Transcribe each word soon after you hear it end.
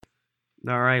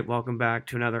All right, welcome back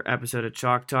to another episode of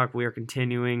Chalk Talk. We are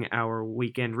continuing our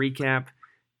weekend recap,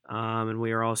 and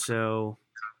we are also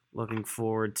looking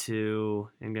forward to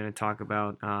and going to talk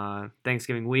about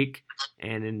Thanksgiving week,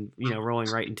 and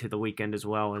rolling right into the weekend as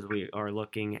well as we are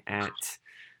looking at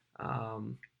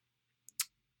um,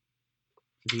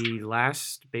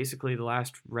 basically the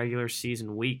last regular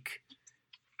season week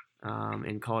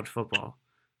in college football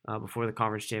before the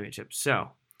conference championship.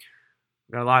 So,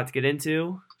 we've got a lot to get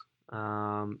into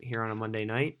here on a Monday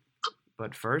night.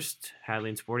 But first, Hadley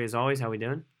and Sporty, as always, how we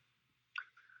doing?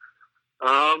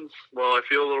 Well, I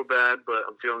feel a little bad, but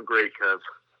I'm feeling great, Kev.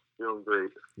 Feeling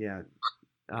great. Yeah.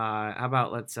 How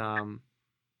about let's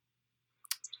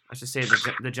just say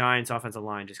the Giants' offensive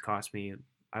line just cost me.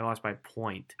 I lost by a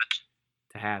point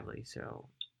to Hadley, so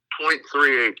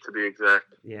 0.38 to be exact.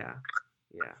 yeah.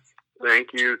 Thank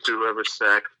you to whoever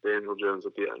sacked Daniel Jones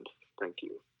at the end. Thank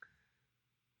you.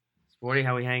 Sporty,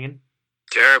 how we hanging?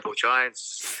 Terrible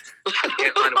Giants.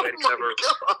 Can't find a way to cover.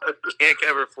 Can't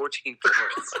cover 14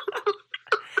 points.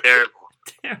 Terrible.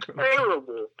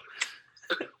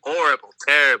 Horrible.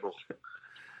 Terrible.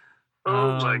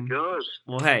 Oh my god.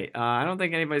 Well, hey, I don't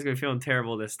think anybody's gonna be feeling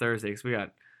terrible this Thursday because we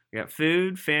got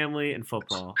food, family, and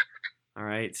football. All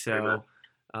right, so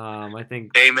I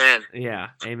think. Amen. Yeah,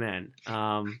 amen.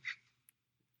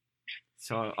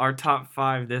 So our top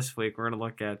 5 this week, we're gonna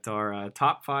look at our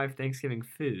top 5 Thanksgiving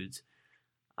foods.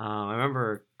 I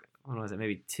remember, when was it?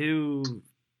 Maybe 2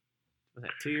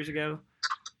 years ago?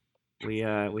 We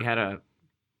had a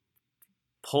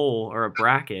poll or a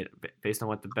bracket based on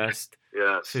what the best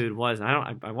food was. And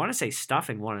I want to say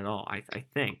stuffing won it all. I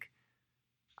think.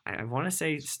 I want to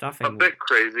say stuffing. A bit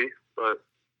crazy, but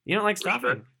you don't like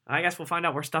stuffing. I guess we'll find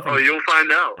out where stuffing. Oh, you'll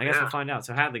find out. I guess we'll find out.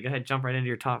 So Hadley, go ahead, jump right into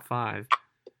your top 5.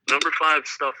 Number 5,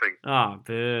 stuffing. Oh,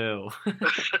 boo.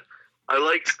 I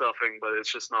like stuffing, but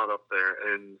it's just not up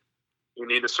there, and you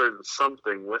need a certain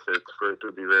something with it for it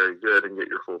to be very good and get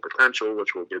your full potential,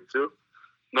 which we'll get to.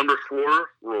 Number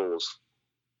 4, rolls.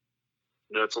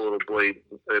 It's a little blade.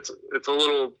 It's a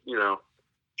little,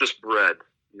 just bread.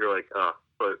 You're like,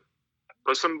 but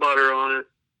put some butter on it.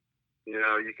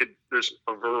 There's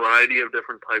a variety of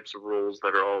different types of rolls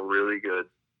that are all really good.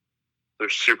 They're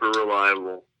super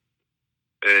reliable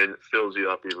and it fills you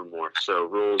up even more. So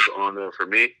rolls on there for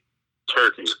me.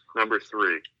 Turkey, number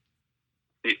 3.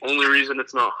 The only reason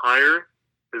it's not higher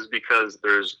is because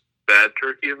there's bad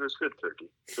turkey and there's good turkey.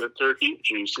 Good turkey,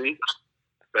 juicy.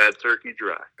 Bad turkey,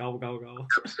 dry. Gobble, gobble, gobble.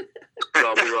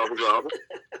 Gobble, gobble, gobble.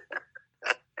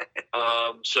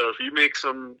 So if you make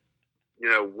some,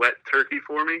 wet turkey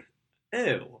for me.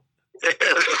 Ew.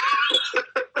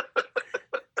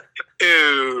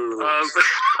 Ew.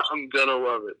 I'm gonna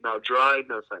love it. Now, dry,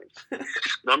 no thanks.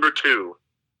 Number 2,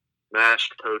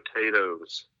 mashed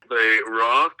potatoes. They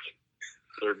rock.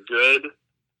 They're good.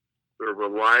 They're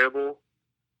reliable.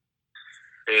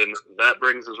 And that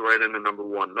brings us right into number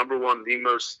 1. Number 1, the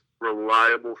most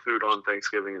reliable food on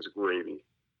Thanksgiving is gravy.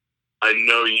 I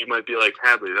know you might be like,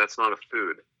 Hadley, that's not a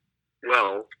food.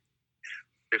 Well,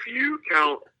 if you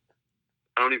count,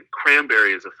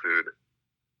 cranberry as a food,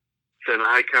 then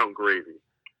I count gravy.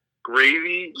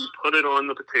 Gravy, you put it on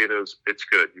the potatoes, it's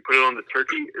good. You put it on the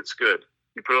turkey, it's good.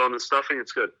 You put it on the stuffing,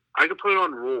 it's good. I could put it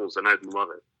on rolls, and I'd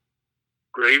love it.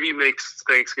 Gravy makes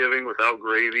Thanksgiving. Without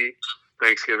gravy,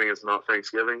 Thanksgiving is not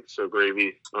Thanksgiving. So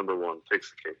gravy, number 1,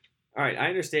 takes the cake. All right, I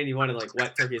understand you wanted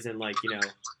wet turkeys and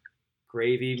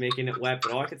gravy making it wet,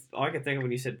 but all I could think of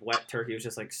when you said wet turkey was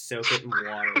just soak it in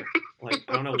water. I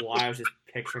don't know why I was just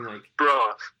picturing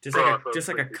broth. Just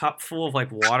a cup full of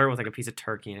water with a piece of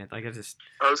turkey in it. I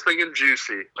was thinking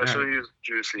juicy. I should have used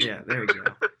juicy. Yeah, there we go.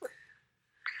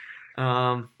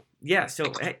 Yeah.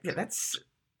 So that's.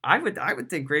 I would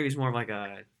think gravy's more of I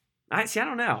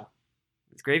don't know.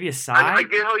 Is gravy a side? I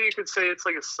get how you could say it's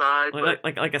like a side,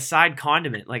 like a side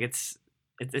condiment. It's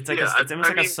almost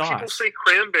like a sauce. People say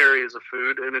cranberry is a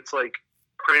food, and it's like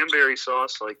cranberry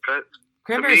sauce, like that.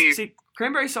 Cranberry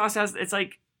sauce has it's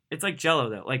like Jello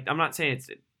though. I'm not saying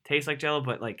it tastes like Jello,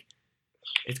 but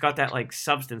it's got that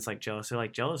substance like Jello. So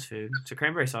Jello's food. So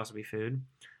cranberry sauce would be food.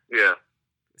 Yeah.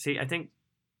 See, I think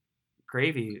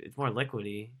gravy it's more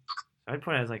liquidy. I'd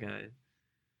put it as a.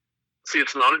 See,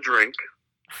 it's not a drink.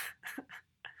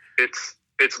 It's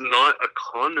not a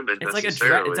condiment. It's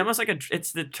necessarily. It's almost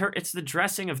it's the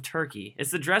dressing of turkey.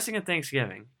 It's the dressing of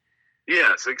Thanksgiving.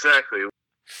 Yes, exactly.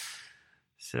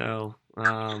 So,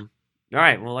 all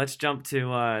right. Well, let's jump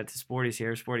to Sporty's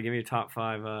here. Sporty, give me your top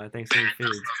 5 Thanksgiving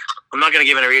foods. I'm not gonna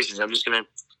give any reasons. I'm just gonna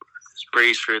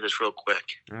breeze through this real quick.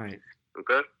 All right.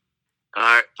 Okay. All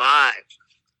right. 5.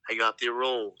 I got the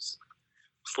rolls.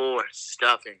 4,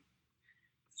 stuffing.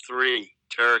 3,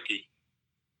 turkey.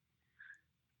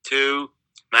 2,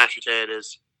 mashed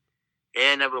potatoes.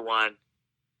 And number 1,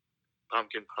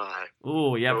 pumpkin pie.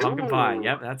 Ooh, yeah, pumpkin pie. Ooh.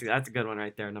 Yep, that's a good one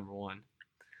right there, number 1.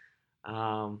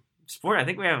 Sport, I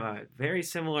think we have a very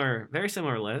similar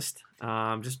list.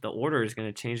 Just the order is going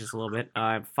to change this a little bit.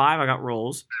 5, I got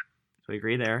rolls, so we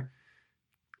agree there.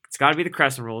 It's got to be the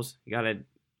crescent rolls. You got to,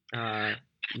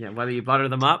 whether you butter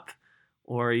them up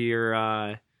or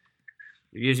you're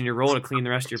using your roll to clean the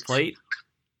rest of your plate.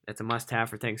 That's a must-have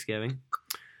for Thanksgiving.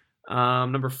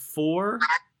 Number 4,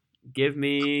 give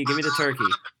me the turkey.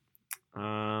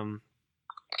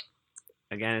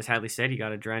 Again, as Hadley said, you got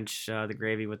to drench the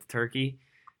gravy with the turkey.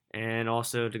 And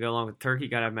also, to go along with turkey, you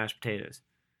got to have mashed potatoes.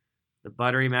 The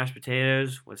buttery mashed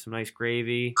potatoes with some nice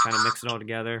gravy, kind of mix it all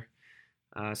together.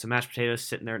 So mashed potatoes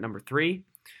sitting there at number 3.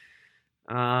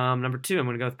 Number 2, I'm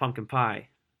going to go with pumpkin pie.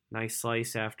 Nice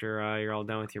slice after you're all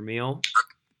done with your meal.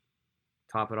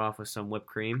 Top it off with some whipped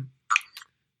cream,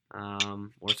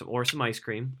 or some ice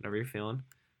cream, whatever you're feeling.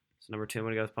 So number 2, I'm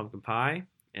going to go with pumpkin pie.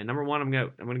 And number 1, I'm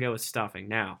going to go with stuffing.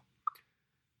 Now,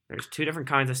 there's 2 different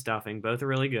kinds of stuffing. Both are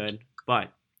really good,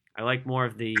 but I like more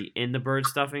of the in the bird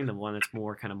stuffing, the one that's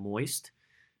more kind of moist.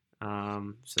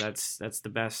 So that's the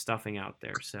best stuffing out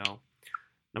there. So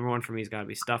number 1 for me has got to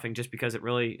be stuffing, just because you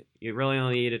really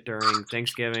only eat it during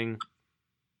Thanksgiving.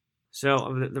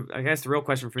 So I guess the real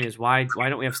question for me is why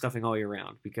don't we have stuffing all year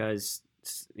round? Because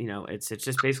it's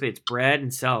just basically it's bread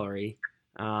and celery,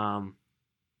 little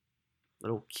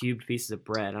cubed pieces of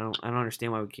bread. I don't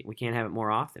understand why we can't have it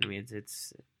more often. I mean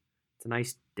it's a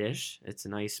nice dish. It's a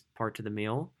nice part to the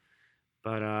meal.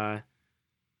 But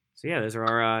so yeah, those are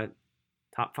our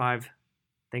top 5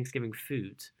 Thanksgiving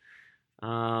foods.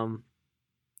 So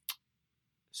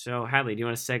Hadley, do you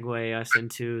want to segue us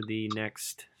into the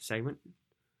next segment?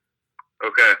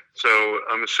 Okay, so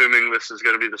I'm assuming this is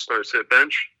going to be the start, sit,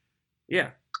 bench. Yeah.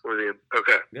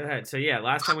 Okay. Go ahead. So yeah,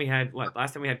 last time we had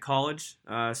college.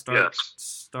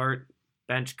 Start,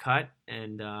 bench, cut,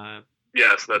 and.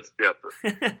 Yes, that's yep.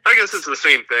 I guess it's the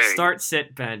same thing. Start,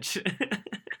 sit, bench.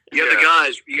 You have the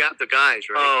guys. You got the guys,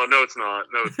 right? Oh no, it's not.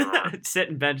 Sit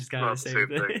and bench is kind of the same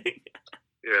thing.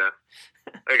 Yeah,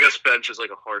 I guess bench is like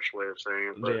a harsh way of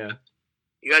saying it. But yeah.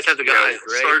 You guys have the guys,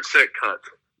 right? Start, sit, cut.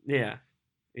 Yeah,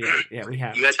 we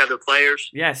have. You guys have the players?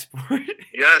 Yes, Sporty.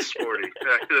 Yes, Sporty.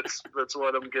 That's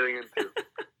what I'm getting into.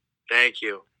 Thank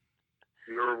you.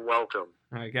 You're welcome.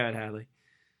 All right, go ahead, Hadley.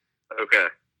 Okay,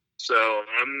 so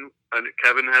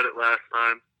Kevin had it last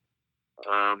time.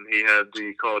 He had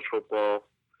the college football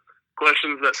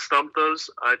questions that stumped us.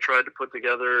 I tried to put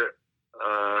together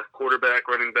a quarterback,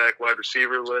 running back, wide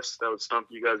receiver list that would stump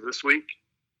you guys this week.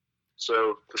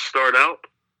 So to start out,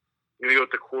 I'm going to go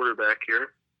with the quarterback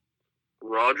here.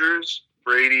 Rodgers,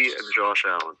 Brady, and Josh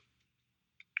Allen.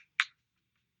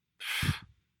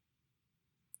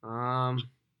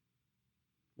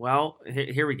 Well,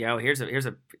 here we go. Here's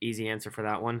a easy answer for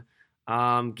that one.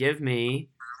 Give me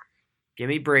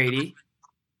Brady.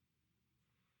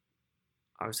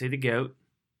 Obviously the GOAT.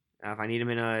 If I need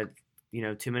him in a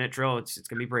 2-minute drill, it's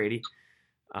gonna be Brady.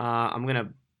 I'm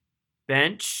gonna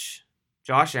bench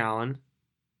Josh Allen.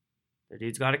 The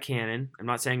dude's got a cannon. I'm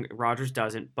not saying Rodgers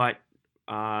doesn't, but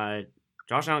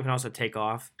Josh Allen can also take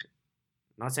off.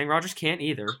 I'm not saying Rodgers can't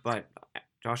either, but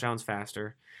Josh Allen's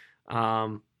faster.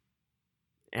 And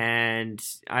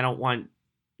I don't want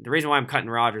the reason why I'm cutting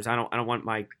Rodgers. I don't want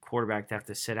my quarterback to have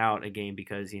to sit out a game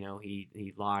because he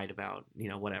lied about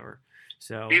whatever.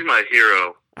 So he's my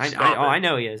hero. I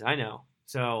know he is. I know.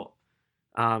 So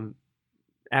after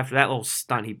that little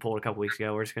stunt he pulled a couple weeks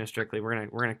ago, we're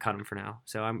gonna cut him for now.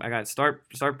 So I got start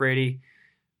Brady,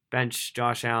 bench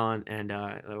Josh Allen, and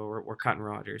we're cutting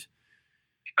Rodgers.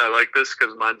 I like this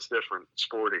because mine's different.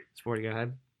 Sporty, go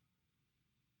ahead.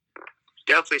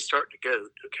 Definitely start to go.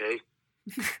 Okay.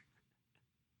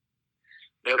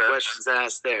 No questions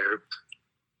asked there.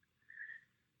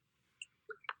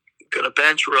 Gonna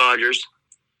bench Rodgers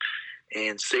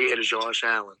and say it to Josh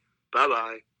Allen.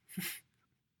 Bye-bye.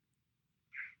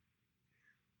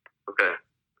 Okay.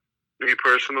 Me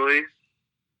personally,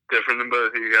 different than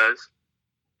both of you guys.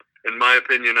 In my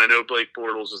opinion, I know Blake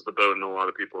Bortles is the BOAT in a lot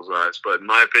of people's eyes, but in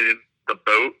my opinion, the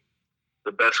BOAT,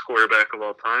 the best quarterback of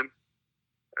all time,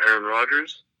 Aaron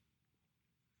Rodgers,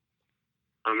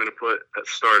 I'm going to put at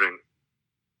starting.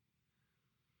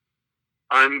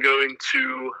 I'm going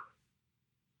to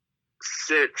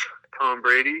sit Tom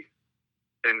Brady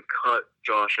and cut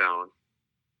Josh Allen.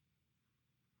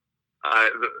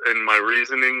 And my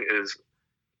reasoning is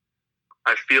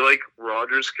I feel like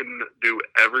Rodgers can do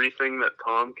everything that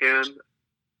Tom can,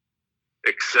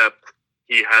 except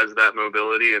he has that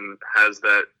mobility and has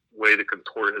that way to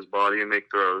contort his body and make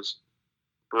throws.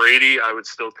 Brady, I would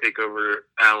still take over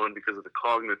Allen because of the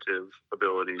cognitive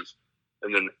abilities.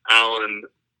 And then Allen,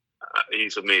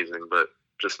 he's amazing, but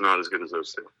just not as good as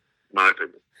those two, in my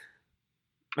opinion.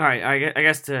 All right, I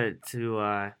guess to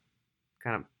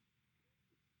kind of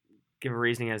give a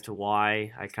reasoning as to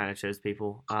why I kind of chose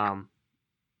people.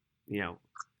 In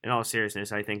all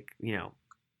seriousness, I think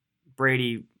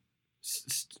Brady,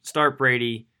 start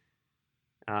Brady,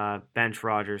 bench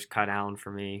Rodgers, cut Allen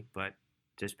for me, but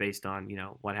just based on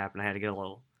what happened, I had to get a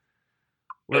little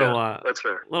that's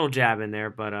fair. little jab in there,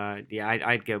 but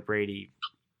I'd go Brady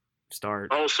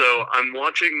start. Also, I'm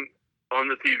watching on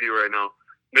the TV right now.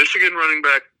 Michigan running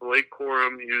back Blake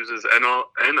Corum uses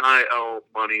NIL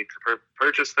money to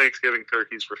purchase Thanksgiving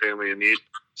turkeys for family in need.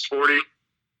 Sporty,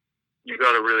 you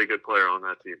got a really good player on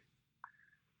that team.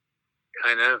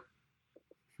 I know.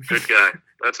 Good guy.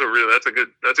 That's a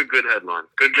good headline.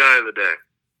 Good guy of the day.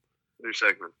 New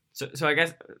segment. So I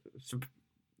guess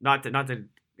not to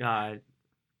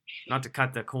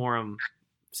cut the Corum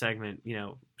segment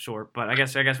short, but I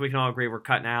guess we can all agree we're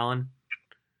cutting Allen.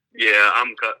 Yeah,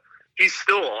 I'm cut. He's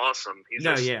still awesome. He's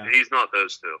not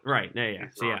those two. Right. Yeah.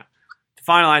 So yeah. To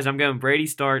finalize, I'm going Brady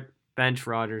start, bench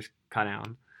Rodgers, cut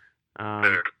Allen.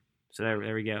 Fair. So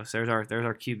there we go. So there's our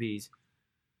QBs.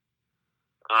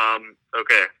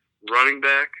 Okay. Running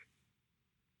back,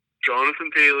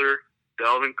 Jonathan Taylor,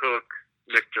 Dalvin Cook,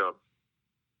 Nick Chubb.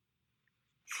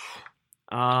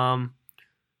 I'm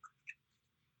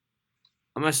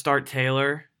gonna start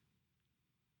Taylor.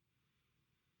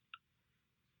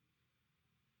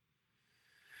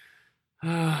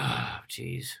 Oh,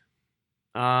 jeez.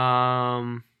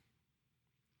 I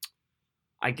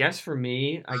guess for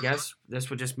me, this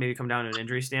would just maybe come down to an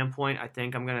injury standpoint. I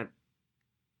think I'm gonna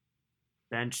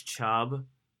bench Chubb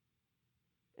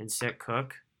and sit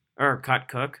Cook or cut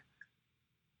Cook.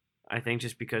 I think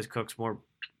just because Cook's more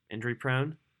injury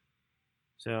prone.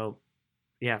 So,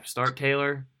 yeah, start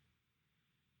Taylor,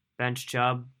 bench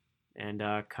Chubb, and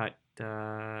cut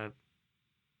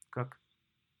Cook.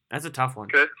 That's a tough one.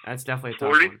 Okay. That's definitely a tough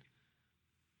 40? one.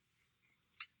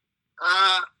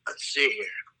 Let's see here.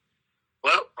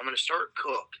 Well, I'm going to start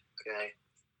Cook.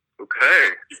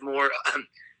 Okay. He's more.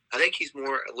 I think he's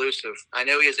more elusive. I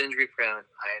know he is injury prone.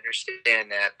 I understand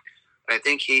that. But I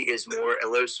think he is more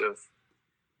elusive.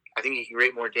 I think he can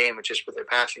create more damage just with their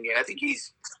passing game. I think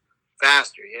he's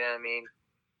faster. You know what I mean?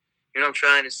 You know what I'm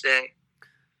trying to say?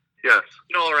 Yes.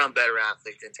 He's an all-around better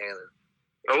athlete than Taylor.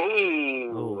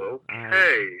 Oh,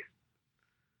 okay.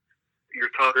 You're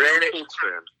talking to a Colts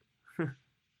fan.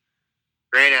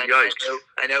 Granted,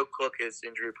 I know Cook is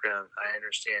injury prone. I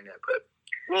understand that, but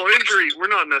injury. We're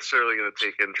not necessarily going to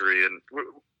take injury, and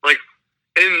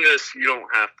in this, you don't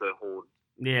have to hold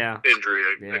injury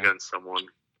against someone.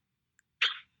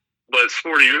 But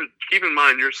Sporty, keep in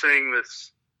mind, you're saying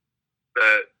this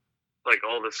that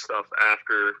all this stuff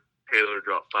after Taylor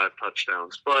dropped 5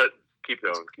 touchdowns. But keep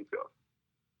going.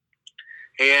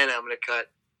 And I'm going to cut,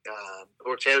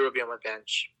 or Taylor will be on my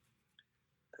bench.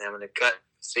 And I'm going to cut,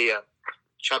 see ya,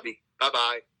 Chubby.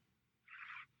 Bye-bye.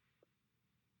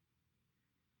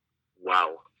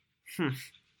 Wow. Is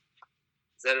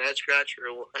that a head scratcher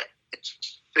or what?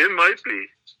 It might be.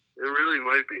 It really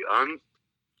might be. I'm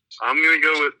going to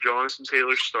go with Jonathan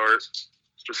Taylor start.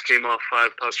 Just came off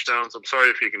 5 touchdowns. I'm sorry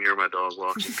if you can hear my dog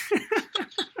walking.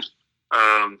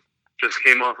 Just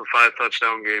came off a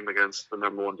 5-touchdown game against the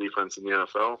number 1 defense in the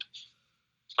NFL.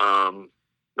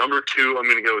 Number 2, I'm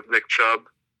going to go with Nick Chubb.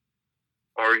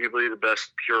 Arguably the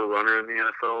best pure runner in the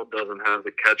NFL. Doesn't have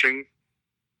the catching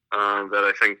that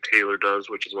I think Taylor does,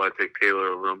 which is why I take Taylor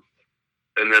over him.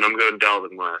 And then I'm going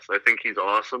Dalvin last. I think he's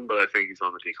awesome, but I think he's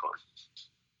on the decline.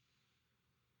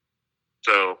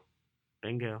 So,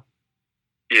 bingo.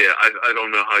 Yeah, I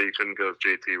don't know how you couldn't go with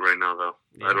JT right now, though.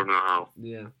 Yeah. I don't know how.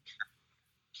 Yeah.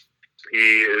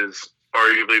 He is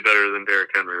arguably better than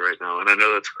Derrick Henry right now, and I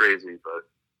know that's crazy, but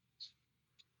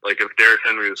if Derrick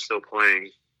Henry was still playing,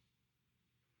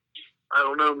 I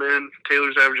don't know, man.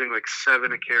 Taylor's averaging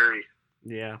 7 a carry.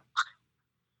 Yeah.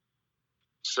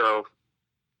 So,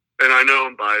 and I know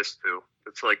I'm biased too.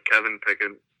 It's like Kevin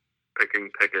picking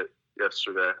Pickett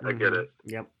yesterday. I get it.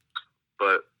 Yep.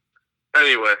 But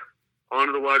anyway, on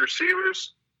to the wide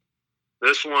receivers.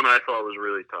 This one I thought was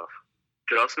really tough.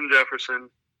 Justin Jefferson,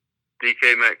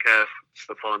 DK Metcalf,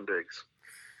 Stephon Diggs.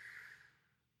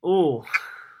 Ooh.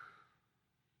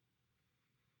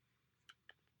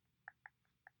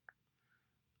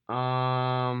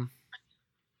 Oh,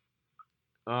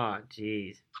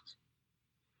 jeez.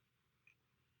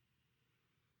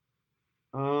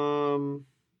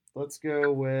 Let's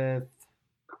go with.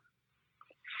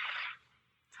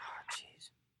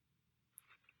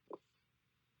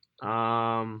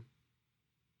 I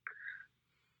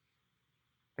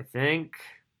think.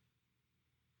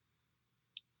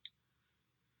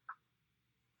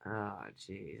 Oh,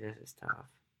 geez, this is tough.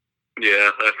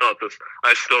 Yeah, I thought this.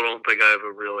 I still don't think I have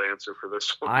a real answer for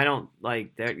this one. I don't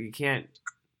like that. You can't.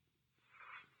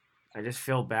 I just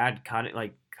feel bad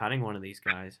cutting one of these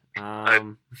guys.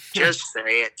 Just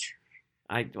say it.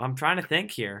 I'm trying to think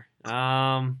here.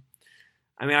 I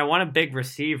mean, I want a big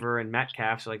receiver in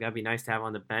Metcalf, so like that'd be nice to have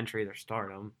on the bench or either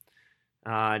start him.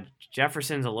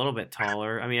 Jefferson's a little bit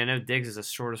taller. I mean, I know Diggs is the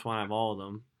shortest one of all of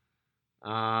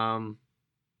them.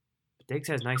 Diggs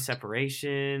has nice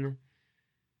separation.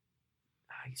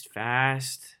 He's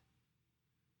fast.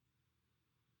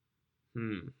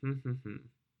 You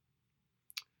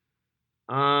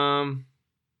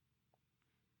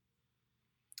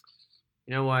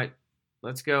know what?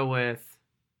 Let's go with.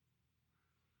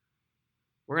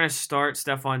 We're gonna start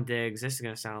Stephon Diggs. This is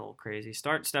gonna sound a little crazy.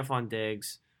 Start Stephon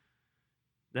Diggs.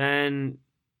 Then,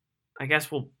 I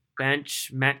guess we'll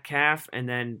bench Metcalf, and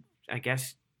then I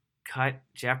guess cut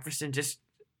Jefferson. Just,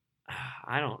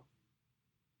 I don't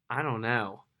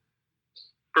know.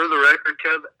 For the record,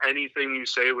 Kev, anything you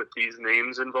say with these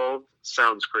names involved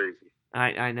sounds crazy.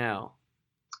 I know.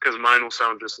 Because mine will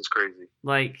sound just as crazy.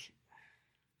 Like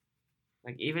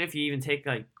even if you even take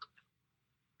like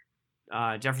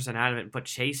Jefferson out of it and put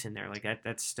Chase in there, like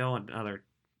that's still another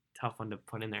tough one to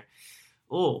put in there.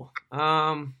 Oh,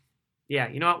 yeah.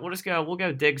 You know what? We'll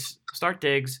go Diggs. Start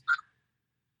Diggs.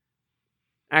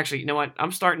 Actually, you know what?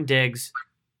 I'm starting Diggs.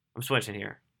 I'm switching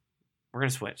here. We're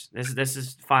gonna switch. This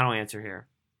is the final answer here.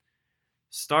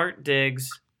 Start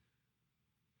Diggs.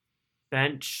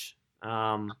 Bench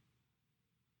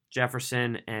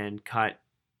Jefferson and cut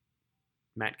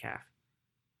Metcalf.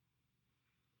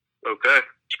 Okay,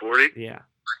 sporty. Yeah.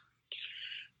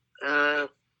 I'm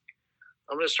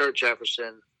gonna start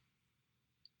Jefferson.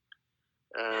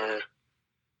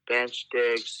 Bench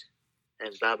Diggs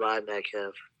and bye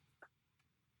Metcalf.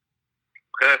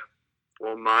 Okay.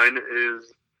 Well, mine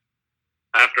is,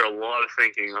 after a lot of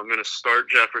thinking, I'm going to start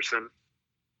Jefferson.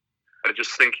 I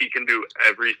just think he can do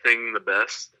everything the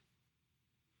best.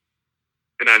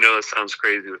 And I know that sounds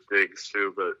crazy with Diggs,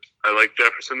 too, but I like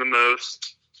Jefferson the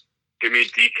most. Give me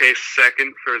DK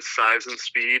second for his size and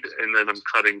speed, and then I'm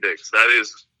cutting Diggs. That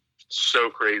is so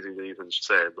crazy to even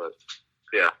say, but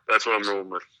yeah, that's what I'm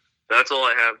rolling with. That's all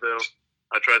I have, though.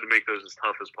 I tried to make those as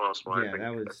tough as possible. Yeah, I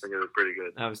think it was pretty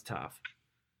good. That was tough.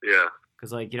 Yeah.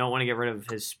 Because like you don't want to get rid of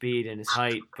his speed and his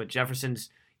height, but Jefferson's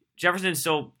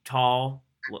so tall,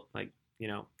 like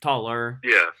taller.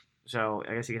 Yeah. So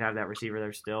I guess you could have that receiver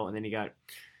there still, and then you got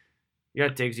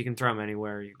Diggs. You can throw him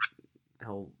anywhere.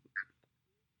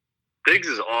 Diggs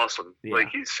is awesome. Yeah. Like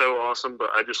he's so awesome,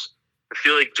 but I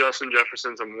feel like Justin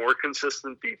Jefferson's a more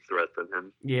consistent deep threat than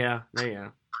him. Yeah.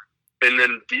 And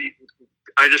then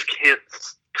I just can't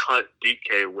cut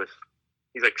DK with.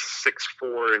 He's like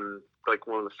 6'4" and like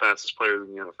one of the fastest players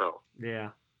in the NFL. Yeah.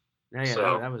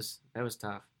 So, that was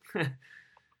tough. But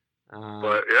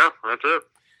yeah, that's it.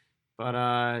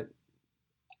 But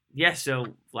yeah. So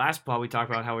last pod we talked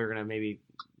about how we were gonna maybe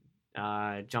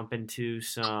jump into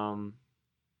some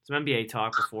NBA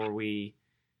talk before we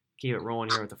keep it rolling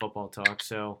here with the football talk.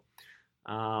 So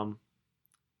I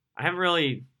haven't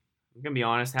really. I'm gonna be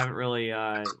honest. Haven't really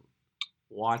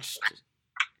watched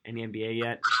any NBA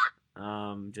yet.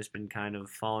 Just been kind of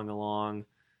following along.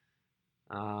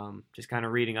 Just kind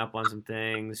of reading up on some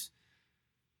things.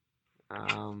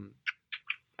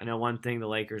 I know one thing: the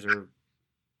Lakers are,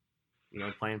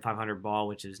 playing 500 ball,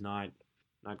 which is not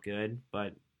good.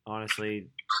 But honestly,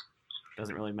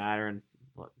 doesn't really matter. And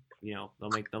they'll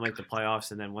make the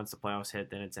playoffs, and then once the playoffs hit,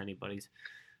 then it's anybody's.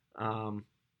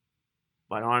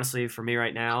 But honestly, for me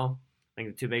right now, I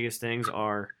think the two biggest things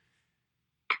are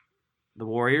the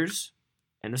Warriors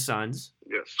and the Suns.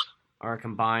 Yes. Are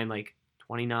combined like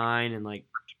 29 and like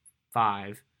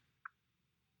 5.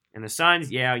 And the Suns,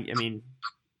 yeah, I mean,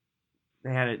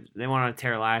 they went on a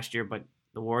tear last year, but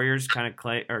the Warriors kind of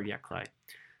Clay.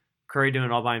 Curry doing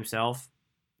it all by himself.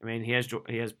 I mean, he has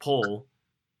pull,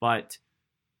 but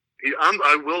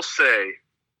I will say,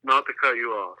 not to cut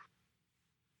you off,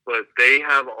 but they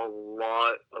have a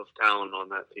lot of talent on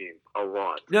that team. A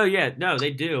lot. No,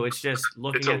 they do. It's just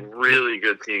it's a really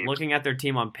good team. Looking at their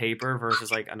team on paper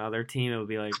versus like another team, it would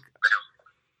be like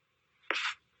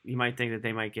you might think that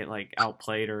they might get like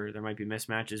outplayed or there might be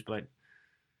mismatches, but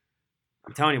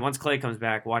I'm telling you, once Clay comes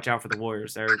back, watch out for the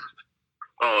Warriors.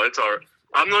 It's all right.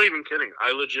 I'm not even kidding.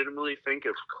 I legitimately think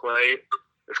if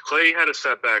Clay had a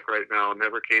setback right now and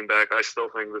never came back, I still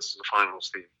think this is a finals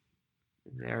team.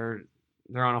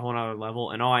 They're on a whole nother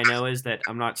level, and all I know is that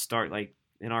I'm not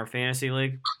in our fantasy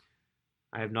league,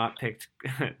 I have not picked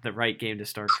the right game to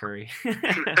start Curry.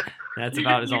 That's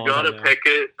about as all You as I gotta know. pick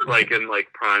it like in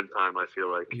like prime time. I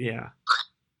feel like Yeah,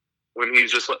 when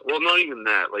he's just like, well, not even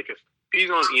that. Like if he's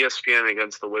on ESPN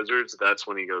against the Wizards, that's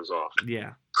when he goes off.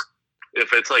 yeah,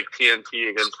 If it's like TNT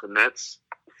against the Nets,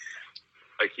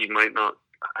 like he might not.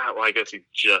 Well, I guess he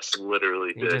just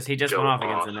literally did. he just go went off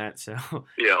against the Nets. So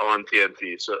Yeah, on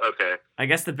TNT. So okay, I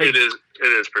guess the it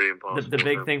is pretty impossible. the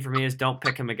big thing for me is don't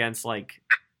pick him against like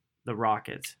the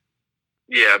Rockets.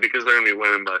 Yeah, because they're gonna be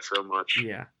winning by so much.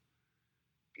 Yeah,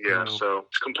 Yeah, No. so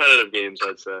competitive games,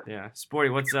 I'd say. yeah.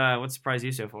 Sporty, what's surprised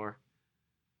you so far?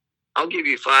 I'll give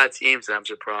you 5 teams that I'm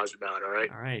surprised about. All right.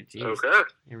 All right, geez. Okay.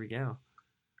 Here we go.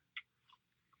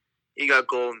 You got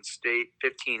Golden State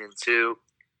 15-2,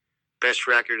 best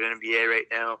record in NBA right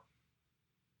now.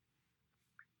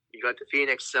 You got the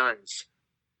Phoenix Suns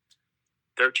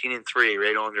 13-3,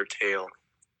 right on their tail.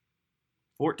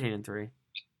 14-3.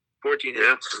 14-3.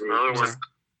 Yeah, another one.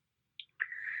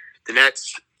 The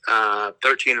Nets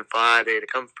 13-5. They had to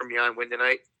come from behind win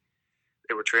tonight.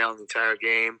 They were trailing the entire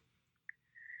game.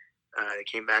 They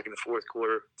came back in the fourth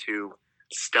quarter to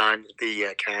stun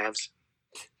the Cavs.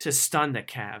 To stun the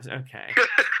Cavs. Okay.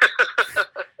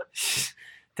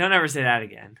 Don't ever say that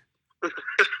again.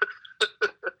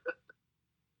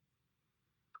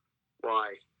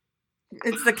 Why?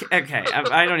 It's the okay.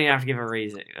 I don't even have to give a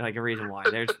reason why.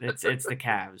 It's the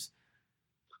Cavs.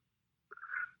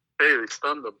 Hey, they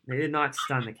stunned them. They did not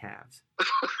stun the Cavs.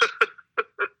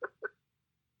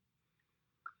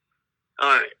 All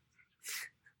right.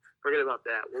 Forget about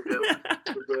that.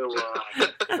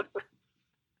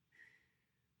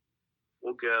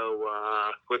 We'll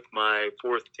go with my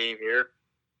fourth team here.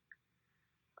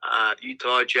 The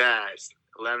Utah Jazz,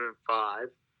 11-5.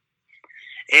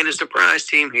 And a surprise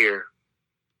team here.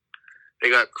 They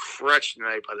got crushed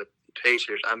tonight by the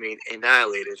Pacers. I mean,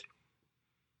 annihilated.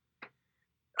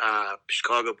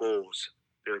 Chicago Bulls.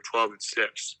 They're 12-6. But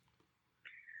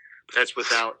that's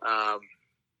without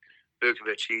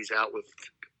Vukovic. He's out with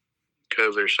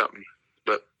COVID or something.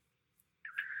 But,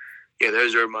 yeah,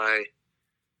 those are my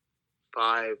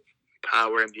 5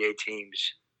 power NBA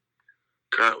teams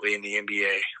currently in the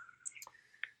NBA.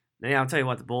 Yeah, I'll tell you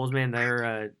what, the Bulls, man,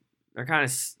 they're kind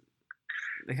of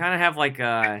have like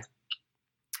I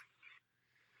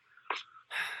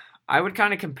would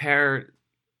kind of compare.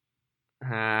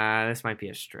 This might be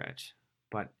a stretch,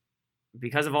 but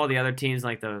because of all the other teams,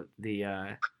 like the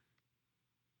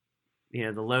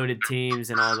loaded teams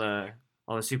and all the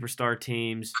superstar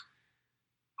teams,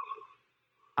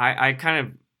 I kind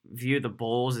of view the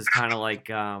Bulls as kind of like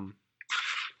I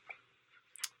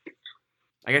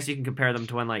guess you can compare them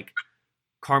to when like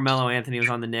Carmelo Anthony was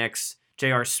on the Knicks,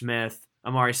 J.R. Smith,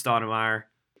 Amari Stoudemire.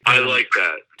 I like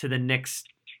that. To the Knicks,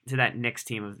 to that Knicks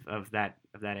team of that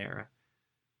era.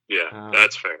 Yeah,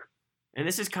 that's fair. And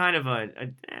this is kind of a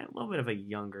little bit of a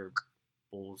younger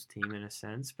Bulls team in a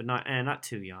sense, but not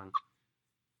too young.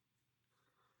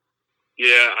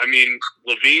 Yeah, I mean,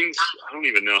 Levine's, I don't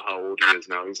even know how old he is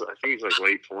now. I think he's like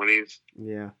late 20s.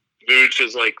 Yeah. Vooch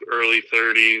is like early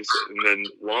 30s, and then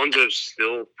Lonzo's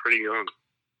still pretty young.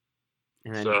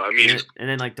 And then, So, I mean, and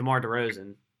then like DeMar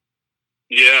DeRozan.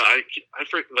 yeah,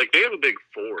 like they have a big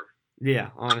 4.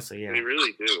 Yeah, honestly, yeah. They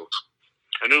really do.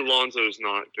 I know Lonzo's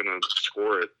not gonna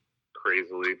score it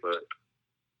crazily, but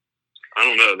I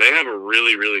don't know. They have a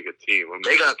really, really good team.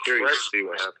 They got curious to crushed. see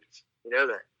what happens. You know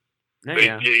that. Oh, But,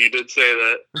 yeah. yeah, you did say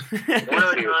that.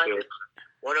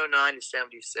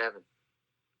 109-77.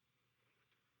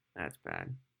 That's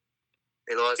bad.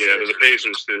 They lost. Yeah, to the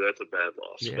Pacers too. That's a bad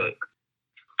loss. Yeah. But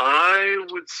I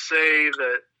would say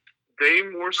that they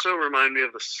more so remind me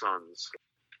of the Suns.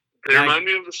 They Now- remind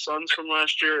me of the Suns from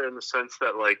last year in the sense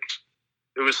that like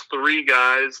it was 3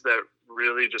 guys that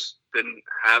really just didn't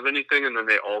have anything, and then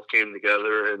they all came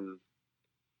together, and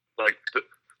like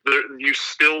you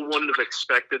still wouldn't have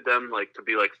expected them like to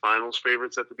be like finals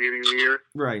favorites at the beginning of the year,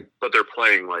 Right. but they're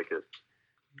playing like it.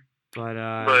 But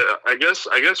But I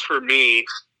guess for me,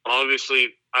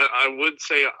 obviously, I would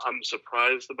say I'm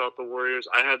surprised about the Warriors.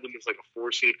 I had them as like a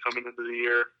 4 seed coming into the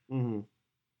year. mhm.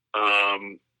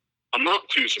 I'm not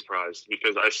too surprised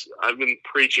because I've been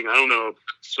preaching. I don't know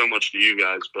so much to you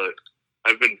guys, but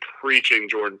I've been preaching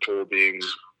Jordan Poole being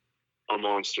a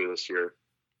monster this year.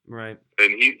 Right.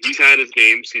 And he's had his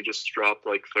games. He just dropped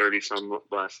like 30-some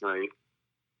last night.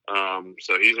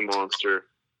 So he's a monster.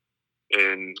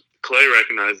 And Clay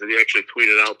recognized it. He actually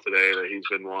tweeted out today that he's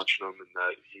been watching him and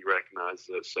that he recognized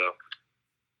it. So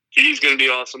he's going to be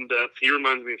awesome depth. He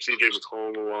reminds me of CJ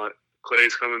McCollum a lot.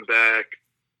 Clay's coming back.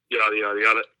 Yada, yada,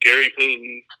 yada. Gary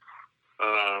Payton.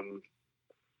 I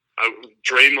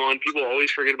Draymond, people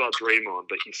always forget about Draymond,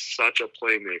 but he's such a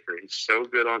playmaker. He's so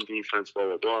good on defense, blah,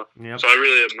 blah, blah. Yep. So I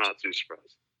really am not too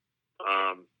surprised.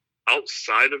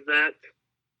 Outside of that,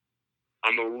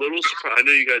 I'm a little surprised. I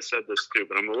know you guys said this too,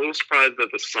 but I'm a little surprised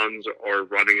that the Suns are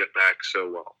running it back so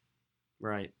well.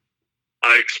 Right.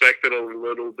 I expected a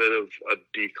little bit of a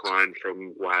decline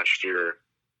from last year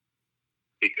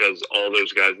because all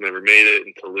those guys never made it,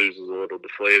 and Toulouse is a little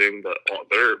deflating, but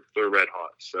they're red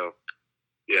hot. So,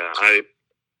 yeah,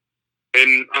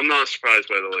 I'm not surprised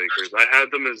by the Lakers. I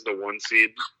had them as the 1 seed,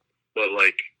 but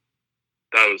like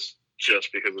that was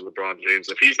just because of LeBron James.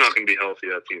 If he's not going to be healthy,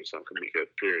 that team's not going to be good.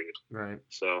 Period. Right.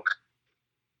 So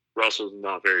Russell's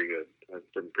not very good.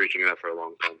 I've been preaching that for a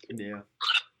long time. Yeah.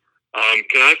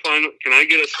 Can I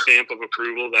get a stamp of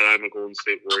approval that I'm a Golden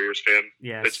State Warriors fan?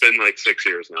 Yes. It's been like 6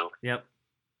 years now. Yep.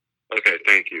 Okay,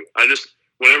 thank you.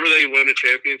 Whenever they win a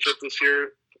championship this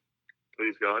year,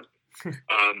 please God,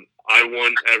 I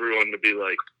want everyone to be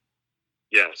like,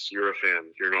 yes, you're a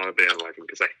fan. You're not a bandwagon,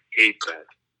 because I hate that.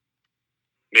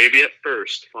 Maybe at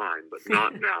first, fine, but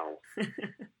not now.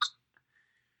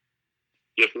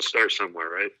 You have to start somewhere,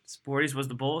 right? Sporty's was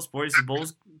the Bulls. Sporty's the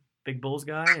Bulls, big Bulls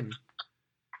guy, and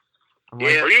I'm Yeah.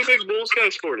 like, Are you a big Bulls guy,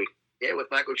 Sporty? Yeah, with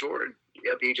Michael Jordan.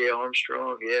 Yeah, B.J.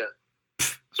 Armstrong. Yeah.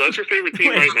 So that's your favorite team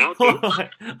wait, right now, too?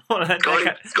 hold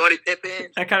on. Scottie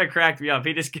Pippen. That kind of cracked me up.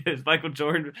 He just goes Michael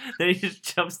Jordan, then he just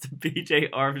jumps to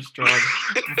B.J. Armstrong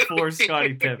before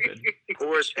Scottie Pippen.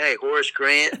 Horace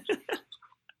Grant.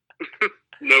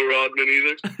 No Rodman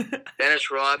either. Dennis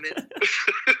Rodman.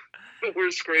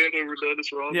 Where's Grant over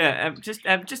Dennis Rodman? Yeah, just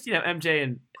MJ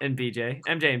and BJ.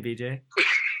 MJ and BJ.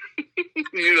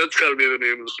 Yeah, that's got to be the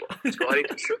name of the ball.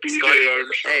 Scottie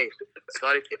Armstrong. Hey,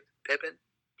 Scottie Pippen.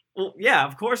 Well, yeah,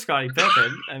 of course, Scottie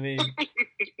Pippen. I mean,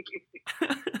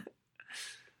 Kerr.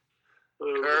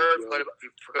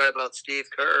 You forgot about Steve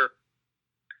Kerr.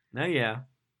 no, yeah.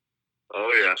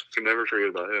 Oh yeah, can never forget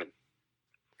about him.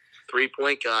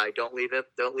 3-point guy. Don't leave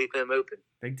him open.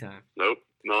 Big time. Nope,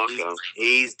 knockdown.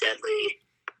 He's deadly.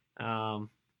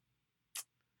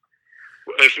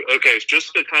 Okay,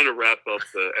 just to kind of wrap up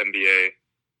the NBA,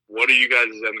 what are you guys'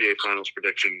 NBA Finals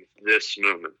prediction this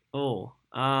moment?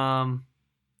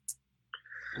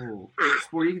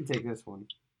 Sport, you can take this one.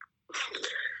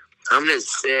 I'm gonna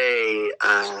say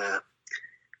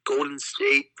Golden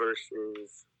State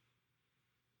versus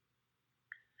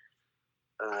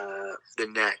the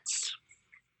Nets.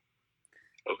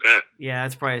 Okay. Yeah,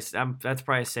 that's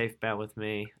probably a safe bet with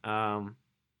me. As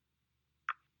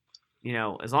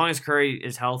long as Curry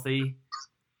is healthy,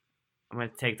 I'm going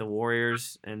to take the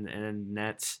Warriors and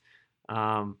Nets.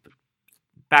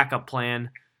 Backup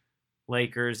plan,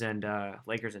 Lakers and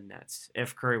Nets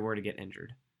if Curry were to get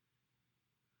injured.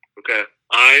 Okay.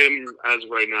 I am, as of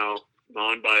right now,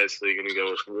 non-biasedly going to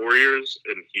go with Warriors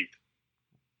and Heat.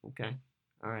 Okay.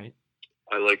 All right.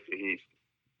 I like the Heat.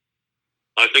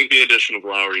 I think the addition of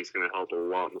Lowry is going to help a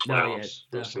lot in the playoffs.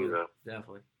 No, we'll see that.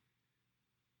 Definitely.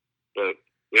 But,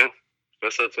 yeah,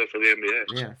 that's it for the NBA.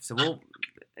 Yeah, so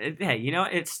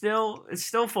it's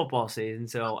still football season,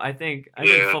 so I think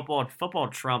football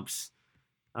trumps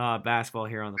basketball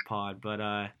here on the pod. But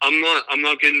I'm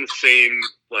not getting the same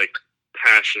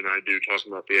passion I do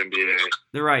talking about the NBA.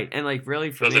 They're right, and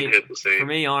really for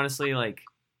me, honestly,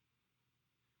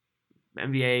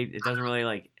 NBA, it doesn't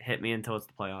really hit me until it's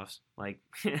the playoffs.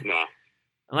 No.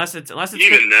 unless it's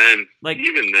even then,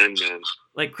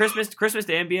 man. Christmas to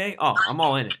NBA. Oh, I'm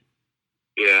all in it.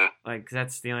 Yeah.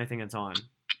 That's the only thing that's on.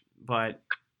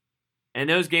 And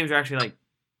those games are actually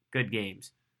good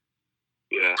games.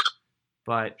 Yeah.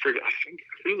 But I think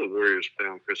who the Warriors play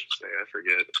on Christmas Day. I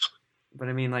forget. But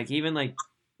I mean, even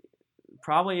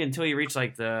probably until you reach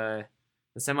the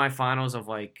semifinals of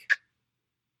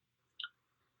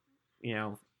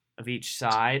of each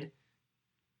side,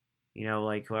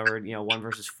 whoever, 1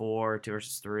 versus 4, 2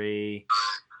 versus 3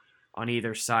 on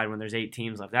either side when there's 8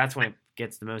 teams left. That's when it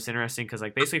gets the most interesting because,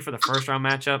 basically for the first round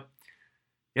matchup,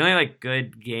 the only,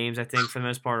 good games, I think, for the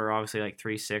most part, are obviously,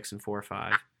 3-6 and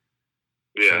 4-5.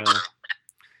 Yeah. So,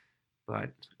 but,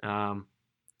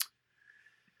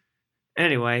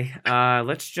 anyway,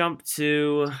 let's jump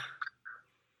to...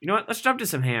 You know what? Let's jump to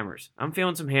some hammers. I'm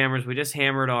feeling some hammers. We just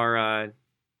hammered our...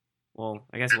 well,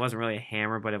 I guess it wasn't really a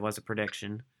hammer, but it was a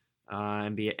prediction.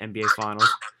 NBA Finals.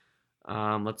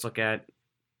 Let's look at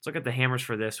the hammers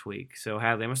for this week. So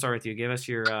Hadley, I'm gonna start with you. Give us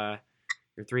your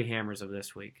 3 hammers of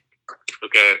this week.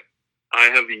 Okay, I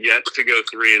have yet to go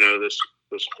 3-0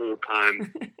 this whole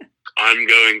time. I'm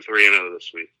going 3-0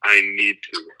 this week. I need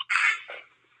to.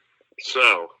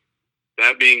 So,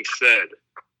 that being said,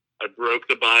 I broke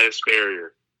the bias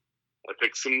barrier. I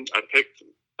picked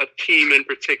a team in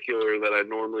particular that I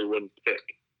normally wouldn't pick.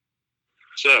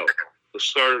 So, to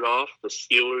start it off, the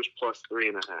Steelers plus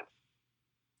 3.5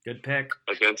 Good pick.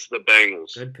 against the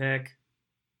Bengals. Good pick.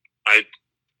 I've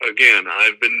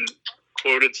been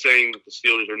quoted saying that the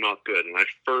Steelers are not good, and I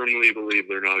firmly believe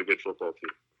they're not a good football team.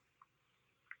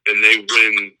 And they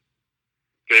win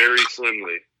very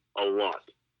slimly, a lot.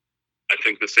 I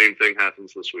think the same thing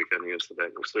happens this weekend against the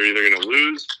Bengals. They're either going to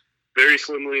lose very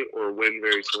slimly or win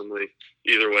very slimly.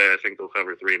 Either way, I think they'll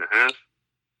cover 3.5.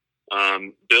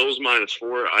 Bills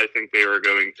 -4. I think they are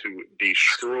going to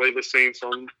destroy the Saints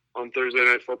on Thursday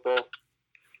Night Football.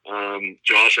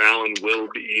 Josh Allen will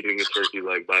be eating a turkey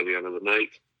leg by the end of the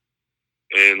night.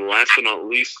 And last but not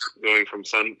least, going from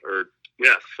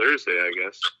Thursday, I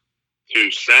guess,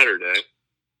 to Saturday,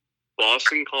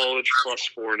 Boston College plus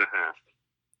 4.5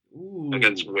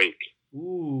 against Wake.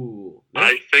 Ooh.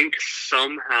 I think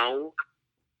somehow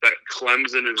that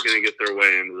Clemson is going to get their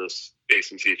way into this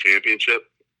ACC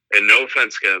championship. And no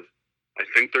offense, Kev, I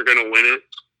think they're going to win it,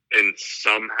 and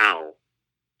somehow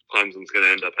Clemson's going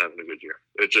to end up having a good year.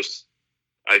 It just,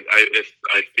 I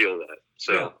feel that.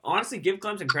 So yeah, honestly, give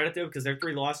Clemson credit though, because their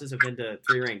 3 losses have been to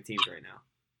 3 ranked teams right now.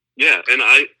 Yeah, and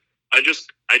I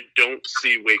don't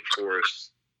see Wake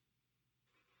Forest.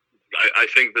 I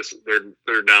think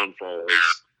their downfall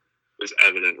is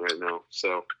evident right now.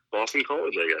 So Boston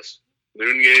College, I guess,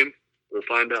 noon game. We'll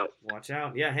find out. Watch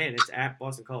out. Yeah, hey, and it's at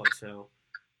Boston College, so.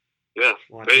 Yeah,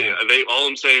 they. All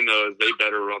I'm saying though is they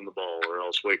better run the ball, or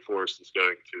else Wake Forest is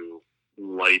going to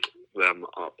light them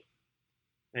up.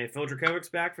 Hey, Phil Dracovich's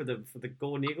back for the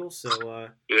Golden Eagles, so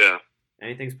yeah,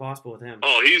 anything's possible with him.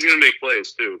 Oh, he's going to make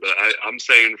plays too, but I'm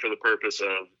saying for the purpose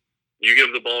of you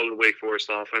give the ball to the Wake Forest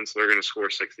offense, they're going to score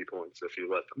 60 points if you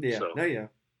let them. Yeah, so. no, yeah.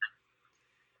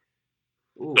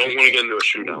 Ooh, don't want to get into a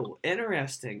shootout. Ooh,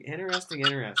 interesting.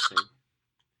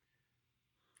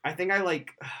 I think I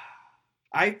like.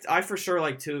 I for sure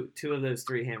like two of those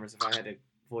 3 hammers. If I had to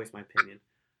voice my opinion,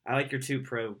 I like your two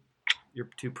pro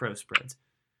spreads.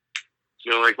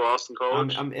 You don't like Boston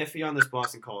College? I'm iffy on this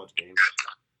Boston College game.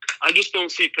 I just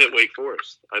don't see Pitt Wake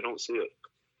Forest. I don't see it.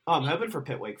 Oh, I'm hoping for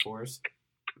Pitt Wake Forest.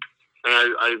 And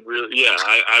I I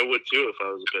would too if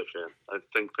I was a Pitt fan. I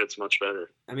think Pitt's much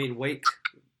better. I mean, Wake.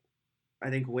 I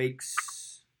think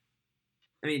Wake's.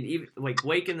 I mean, even like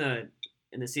Wake in the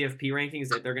CFP rankings,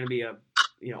 that they're going to be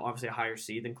obviously a higher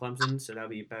seed than Clemson, so that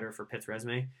would be better for Pitt's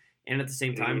resume. And at the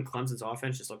same time, Clemson's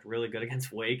offense just looked really good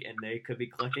against Wake, and they could be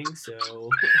clicking.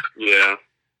 So yeah,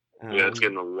 it's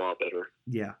getting a lot better.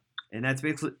 Yeah, and it's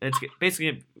going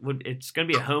to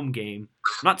be a home game.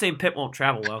 I'm not saying Pitt won't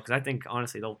travel well, because I think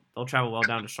honestly they'll travel well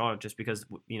down to Charlotte just because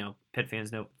Pitt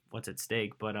fans know what's at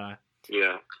stake. But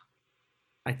yeah,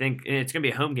 I think it's going to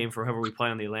be a home game for whoever we play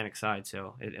on the Atlantic side,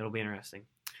 so it'll be interesting.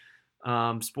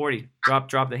 Sporty, drop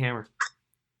the hammer.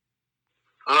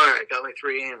 All right, got my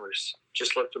 3 hammers.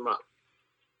 Just looked them up.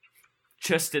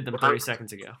 Just did them 30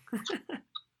 seconds ago.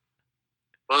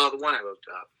 Well, the one I looked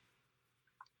up.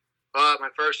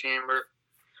 My first hammer,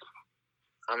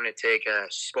 I'm going to take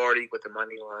Sparty with the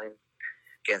money line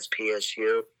against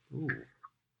PSU. Ooh.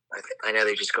 I know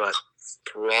they just got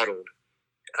throttled.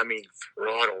 I mean,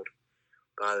 throttled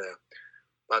by the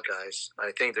Buckeyes.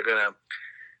 I think they're going to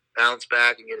bounce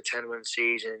back and get a 10-win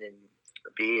season and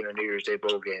be in a New Year's Day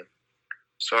bowl game.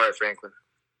 Sorry, Franklin.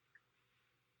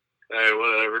 Hey,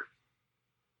 whatever.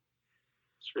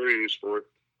 Screw you, sport.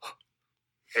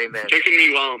 Amen. Kicking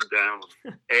me while I'm down.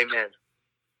 Amen.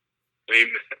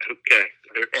 Amen. Okay,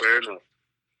 fair enough.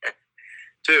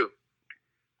 2.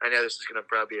 I know this is going to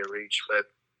probably be a reach,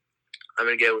 but I'm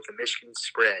going to go with the Michigan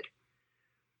spread.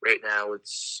 Right now,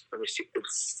 it's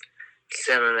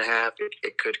 7.5.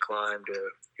 It could climb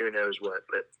to who knows what,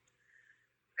 but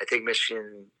I think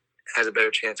Michigan has a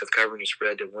better chance of covering the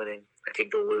spread than winning. I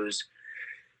think they'll lose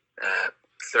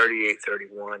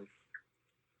 38-31.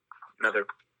 Another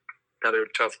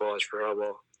tough loss for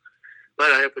Harbaugh.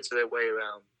 But I hope it's the way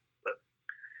around. But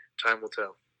time will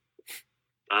tell.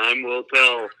 Time will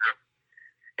tell.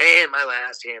 And my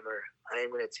last hammer, I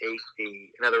am going to take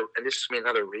and this is going to be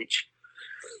another reach.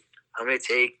 I'm going to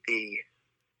take the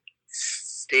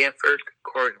Stanford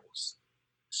Cardinals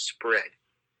spread.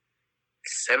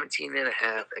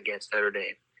 17.5 against Notre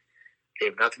Dame. They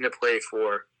have nothing to play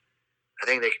for. I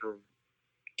think they can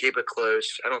keep it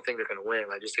close. I don't think they're going to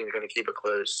win. I just think they're going to keep it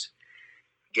close.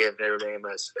 Give Notre Dame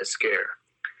a scare.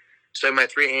 So my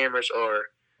 3 hammers are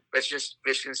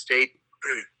Michigan State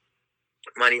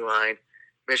money line,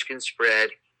 Michigan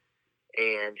spread,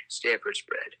 and Stanford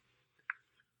spread.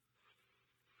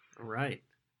 All right.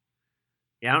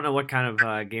 Yeah, I don't know what kind of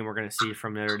game we're going to see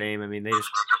from Notre Dame. I mean, they just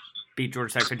beat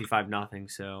Georgia Tech 55-0,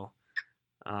 so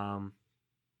I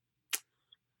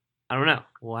don't know.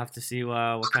 We'll have to see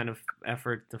what kind of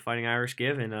effort the Fighting Irish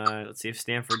give, and let's see if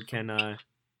Stanford can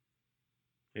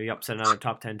maybe upset another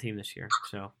top 10 team this year.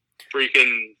 So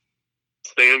Freaking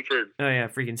Stanford. oh yeah,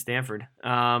 freaking Stanford.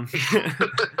 That's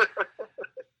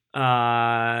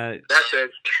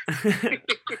it.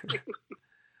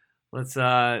 Let's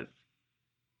I'll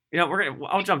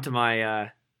jump to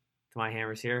my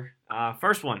hammers here.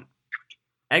 First one,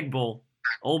 Egg Bowl,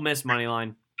 Ole Miss money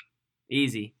line,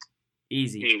 easy.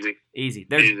 Easy.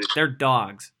 They're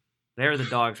dogs. They're the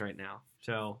dogs right now.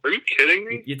 So Are you kidding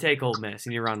me? you take Ole Miss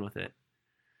and you run with it.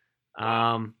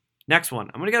 Next one,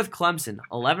 I'm gonna go with Clemson,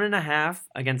 11.5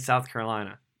 against South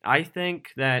Carolina. I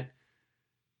think that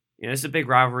this is a big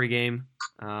rivalry game.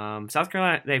 South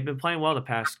Carolina, they've been playing well the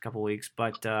past couple weeks,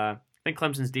 but I think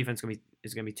Clemson's defense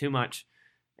is gonna be too much,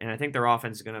 and I think their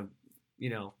offense is gonna,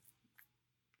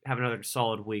 have another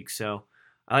solid week. So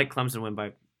I like Clemson to win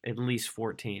by at least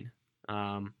 14.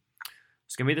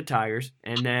 It's gonna be the Tigers,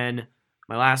 and then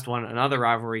my last one, another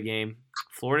rivalry game,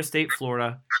 Florida State,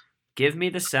 Florida. Give me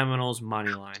the Seminoles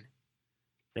money line.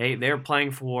 They're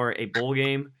playing for a bowl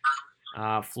game.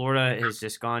 Florida has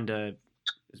just gone to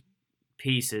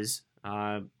pieces.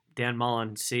 Dan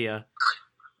Mullen, see ya.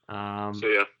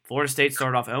 Florida State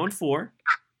started off 0-4,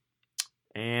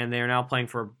 and they're now playing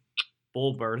for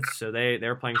bowl berths. So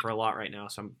they're playing for a lot right now.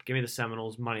 So give me the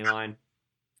Seminoles money line.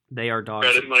 They are dogs.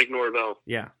 Credit Mike Norvell.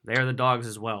 Yeah, they are the dogs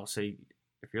as well. So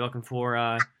if you're looking for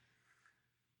a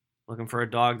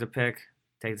dog to pick,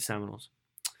 take the Seminoles.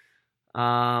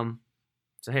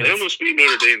 So hey, they almost beat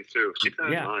Notre Dame too. Keep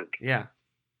that in mind. Yeah,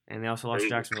 and they also lost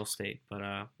Jacksonville State, but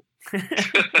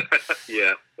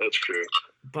yeah, that's true.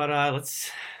 But I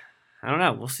don't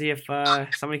know. We'll see if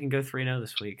somebody can go 3-0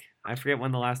 this week. I forget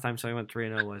when the last time somebody went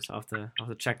 3-0 was. I'll have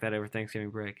to check that over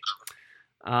Thanksgiving break.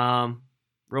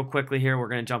 Real quickly here, we're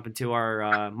going to jump into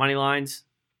our money lines,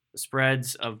 the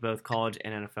spreads of both college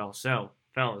and NFL. So,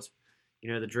 fellas,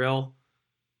 you know the drill.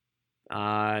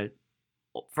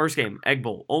 First game, Egg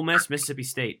Bowl, Ole Miss, Mississippi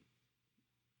State.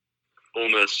 Ole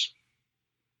Miss.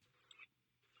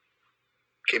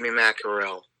 Give me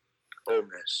Mackerel. Ole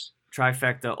Miss.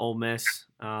 Trifecta, Ole Miss.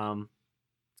 It's going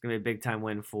to be a big-time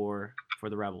win for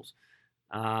the Rebels.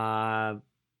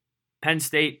 Penn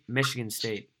State, Michigan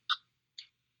State.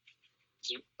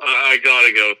 I got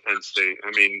to go with Penn State.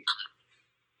 I mean,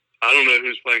 I don't know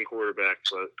who's playing quarterback,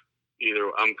 but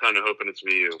I'm kind of hoping it's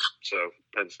VU. So,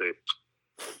 Penn State.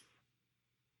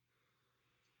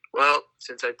 Well,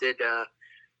 since I did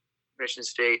Michigan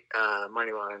State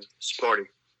money line, Sparty.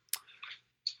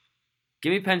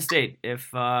 Give me Penn State. If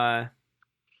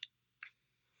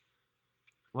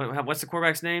what's the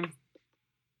quarterback's name?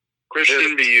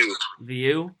 Christian VU.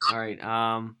 VU. All right.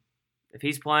 If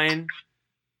he's playing,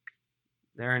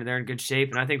 they're in good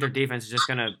shape, and I think their defense is just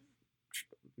gonna,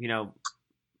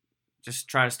 just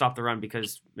try to stop the run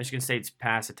because Michigan State's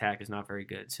pass attack is not very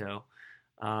good. So,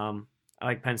 I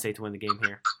like Penn State to win the game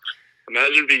here.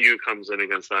 Imagine VU comes in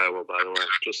against Iowa. By the way,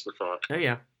 just a thought. Oh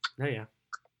yeah.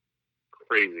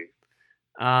 Crazy.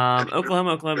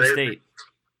 Oklahoma State.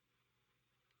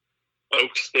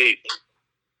 Oak State.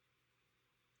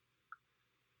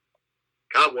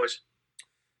 Cowboys.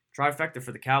 Trifecta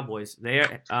for the Cowboys. They,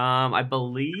 I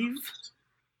believe,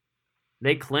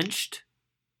 they clinched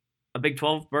a Big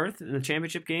 12 berth in the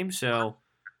championship game. So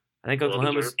I think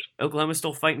Oklahoma's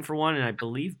still fighting for one, and I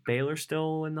believe Baylor's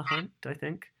still in the hunt. I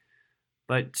think,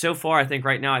 but so far, I think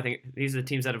right now, I think these are the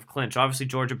teams that have clinched. Obviously,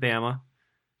 Georgia, Bama,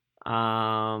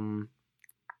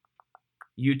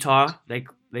 Utah.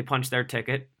 They punched their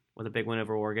ticket with a big win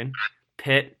over Oregon.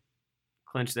 Pitt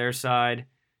clinched their side,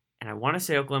 and I want to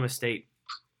say Oklahoma State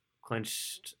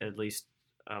clinched at least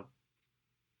a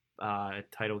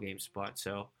title game spot.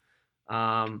 So,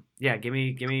 yeah, give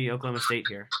me Oklahoma State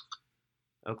here.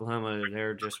 Oklahoma,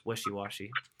 they're just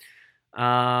wishy-washy.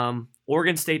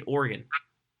 Oregon State, Oregon.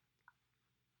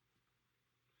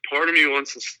 Part of me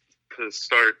wants to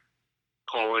start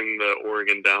calling the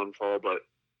Oregon downfall, but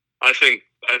I think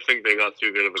they got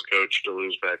too good of a coach to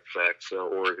lose back-to-back, so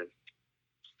Oregon.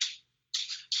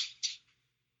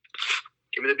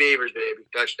 Give me the Beavers, baby.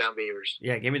 Touchdown Beavers.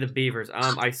 Yeah, give me the Beavers.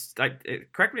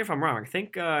 Correct me if I'm wrong. I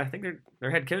think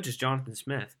their head coach is Jonathan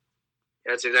Smith.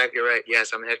 That's exactly right.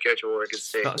 Yes, I'm the head coach of Oregon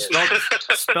State.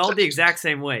 Spelled the exact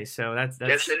same way. So that's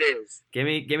yes, it is. Give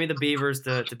me the Beavers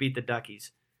to beat the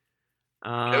Duckies.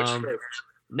 Coach Smith.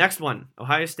 Next one,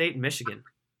 Ohio State and Michigan.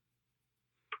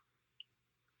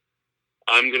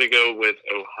 I'm going to go with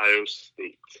Ohio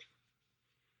State.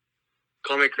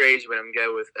 Call me crazy, but I'm going to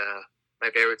go with my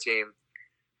favorite team,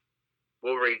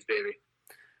 Wolverines, baby.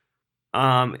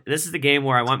 This is the game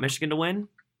where I want Michigan to win.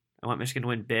 I want Michigan to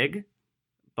win big,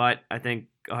 but I think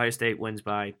Ohio State wins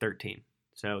by 13.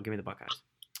 So give me the Buckeyes.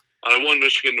 I want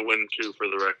Michigan to win too, for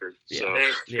the record. Yeah. So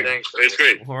Yeah. Thanks. it's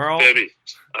great, We're all baby.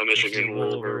 A Michigan Michigan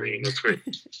Wolverine. Wolverine. That's great.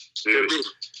 Baby.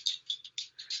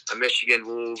 A Michigan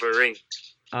Wolverine.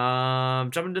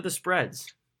 Jumping to the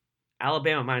spreads.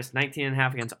 Alabama minus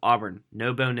 19.5 against Auburn.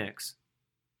 No Bo Nix.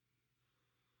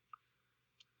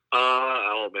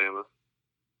 Alabama.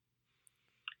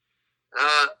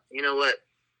 You know what?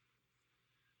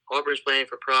 Auburn's playing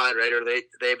for pride, right? Or they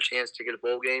have a chance to get a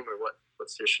bowl game, or what?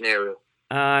 What's their scenario?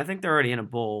 I think they're already in a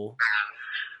bowl.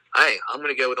 Hey, I'm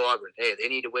going to go with Auburn. Hey, they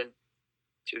need to win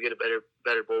to get a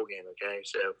better bowl game. Okay,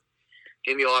 so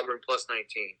give me Auburn plus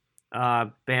 19.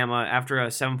 Bama, after a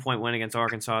 7-point win against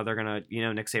Arkansas, they're gonna,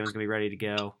 Nick Saban's gonna be ready to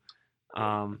go.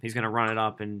 He's gonna run it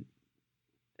up, and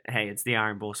hey, it's the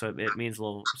Iron Bowl, so it means a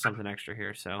little something extra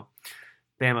here. So,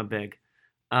 Bama big.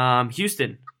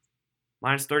 Houston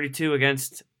minus 32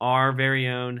 against our very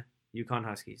own UConn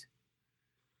Huskies.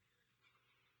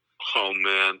 Oh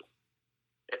man.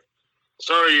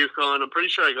 Sorry, UConn. I'm pretty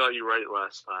sure I got you right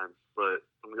last time, but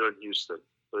I'm going Houston,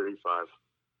 35.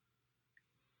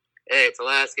 Hey, it's the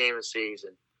last game of the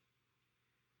season.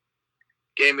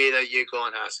 Give me the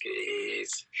UConn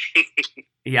Huskies.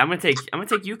 Yeah, I'm gonna take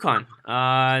UConn.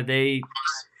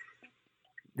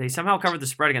 They somehow covered the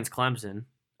spread against Clemson.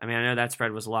 I mean, I know that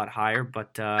spread was a lot higher,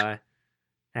 but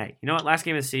hey, you know what? Last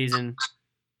game of the season,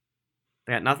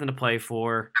 they got nothing to play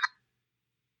for.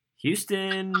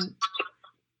 Houston,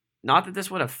 not that this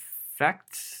would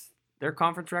affect their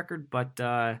conference record, but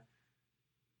they're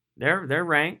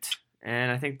ranked,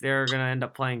 and I think they're gonna end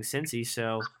up playing Cincy,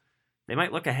 so they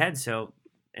might look ahead. So,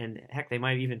 and heck, they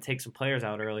might even take some players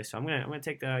out early. So I'm gonna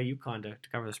take the UConn to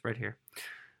cover the spread here.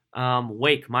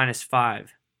 Wake minus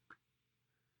 5.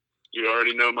 You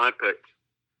already know my pick.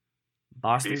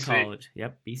 Boston BC. College.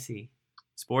 Yep, BC.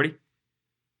 Sporty.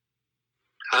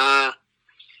 Well,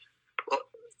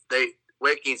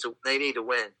 Wake they need to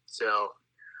win. So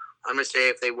I'm gonna say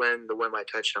if they win, they'll win by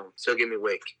touchdown. So give me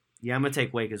Wake. Yeah, I'm gonna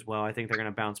take Wake as well. I think they're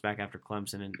gonna bounce back after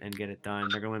Clemson and get it done.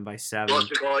 They're gonna win by 7.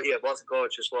 Boston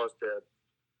College just lost to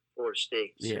Florida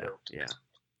State. So. Yeah.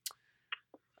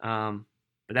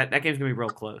 But that game's gonna be real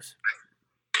close.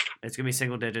 It's gonna be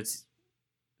single digits.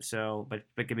 So, but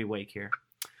give me Wake here.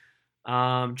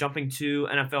 Jumping to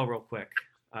NFL real quick.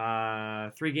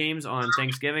 3 games on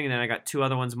Thanksgiving, and then I got 2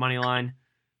 other ones money line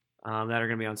that are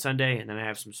gonna be on Sunday, and then I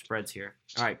have some spreads here.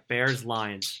 All right, Bears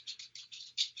Lions.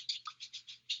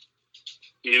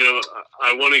 You know,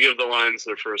 I want to give the Lions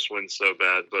their first win so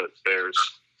bad, but Bears.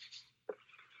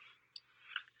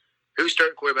 Who's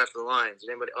starting quarterback for the Lions?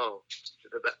 Anybody? Oh,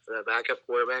 the backup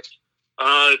quarterback.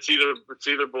 It's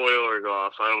either Boyle or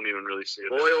Goff. I don't even really see it.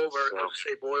 Boyle, So. I'll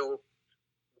say Boyle.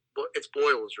 It's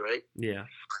Boyles, right? Yeah.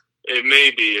 It may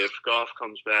be. If Goff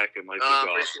comes back, it might be Goff,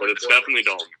 but it's definitely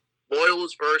Dalton.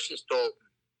 Boyles versus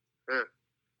Dalton.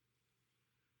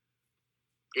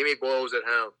 Give me Boyles at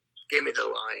home. Give me the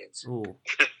Lions. Ooh.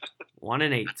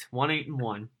 1-8.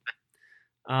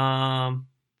 1-8-1.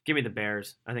 Give me the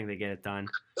Bears. I think they get it done.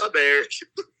 The Bears.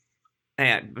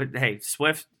 Hey,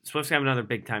 Swift's having another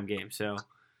big time game, so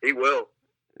He will.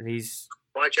 he's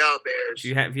Watch out, Bears.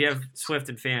 if you have Swift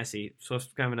in fantasy,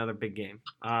 Swift's gonna have another big game.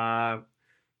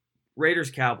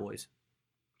 Raiders Cowboys.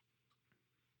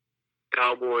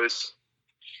 Cowboys.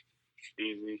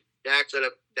 Easy. Jackson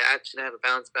have a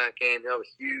bounce back game. They'll have a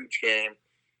huge game.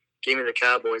 Give me the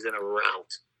Cowboys in a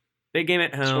rout. Big game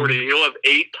at home. 40. He'll have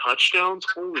 8 touchdowns?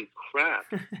 Holy crap.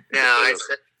 Now, I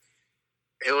said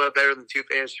he'll have better than 2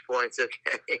 fantasy points.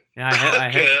 Okay. Yeah, I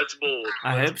Okay, hope, that's bold.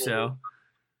 I That's hope so.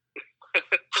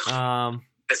 bold.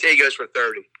 I say he goes for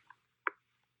 30.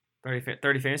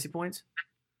 30 fantasy points?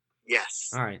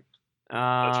 Yes. All right.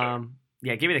 right.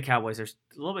 Yeah, give me the Cowboys. There's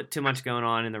a little bit too much going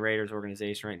on in the Raiders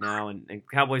organization right now, and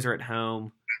Cowboys are at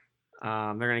home.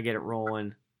 They're gonna get it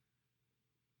rolling.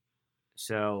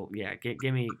 So yeah,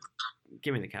 give me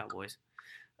the Cowboys.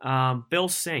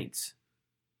 Bills Saints.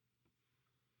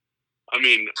 I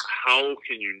mean, how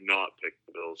can you not pick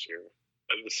the Bills here?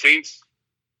 And the Saints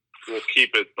will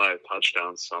keep it by a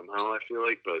touchdown somehow, I feel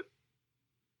like, but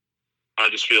I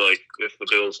just feel like if the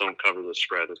Bills don't cover the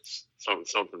spread, it's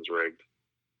something's rigged.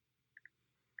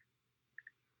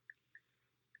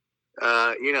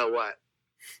 You know what?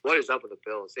 What is up with the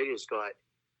Bills? They just got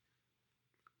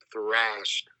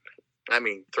thrashed. I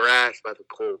mean, thrashed by the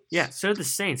Colts. Yeah, so did the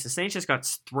Saints. The Saints just got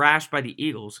thrashed by the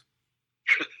Eagles.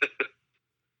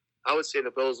 I would say the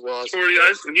Bills lost. Sorry,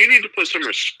 guys, you need to put some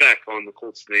respect on the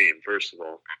Colts' name, first of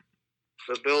all.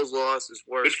 The Bills loss is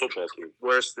Good worse football team.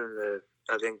 than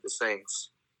I think the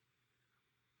Saints.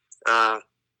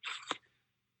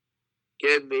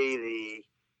 Give me the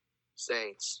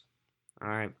Saints. All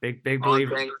right, big On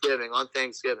believer.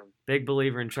 Thanksgiving. Big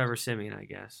believer in Trevor Siemian, I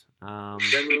guess.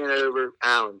 Siemian over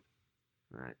Allen.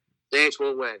 All right. Saints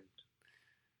will win.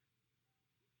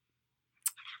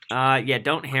 Yeah,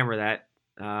 don't hammer that.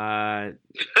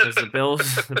 Because the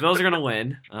Bills are gonna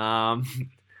win. I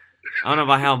don't know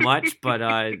by how much, but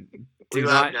do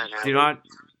not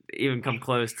even come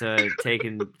close to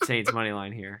taking Saints money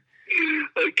line here.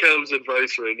 That Cavs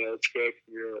advice right now. It's cracking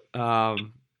me up.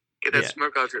 Get that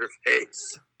smirk off your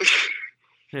face.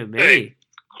 Who, me? Hey,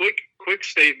 quick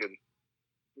statement.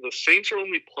 The Saints are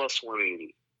only plus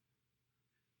 180.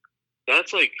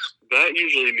 That's that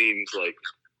usually means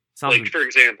Something. for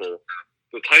example,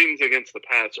 the Titans against the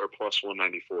Pats are plus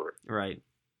 194. Right.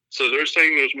 So they're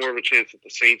saying there's more of a chance that the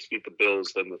Saints beat the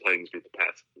Bills than the Titans beat the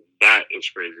Pats. That is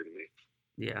crazy to me.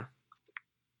 Yeah.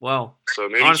 Well, so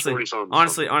maybe honestly,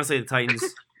 the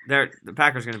Titans, the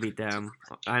Packers are going to beat them.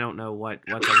 I don't know what's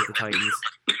up with the Titans.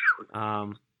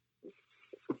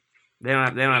 They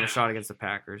don't have a shot against the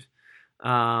Packers.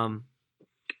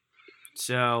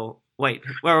 So wait.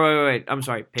 I'm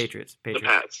sorry, Patriots. The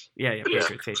Pats. Yeah,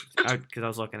 Patriots. Because I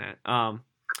was looking at it.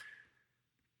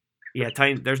 Yeah,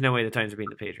 Titans. There's no way the Titans are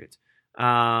beating the Patriots.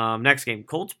 Next game,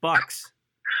 Colts Bucks.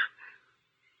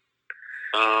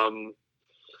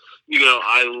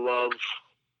 I love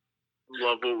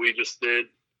what we just did.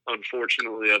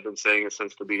 Unfortunately, I've been saying it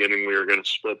since the beginning. We were going to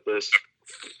split this.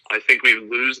 I think we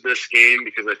lose this game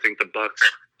because I think the Bucks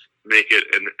make it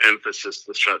an emphasis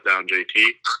to shut down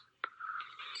JT.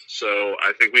 So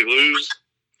I think we lose,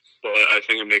 but I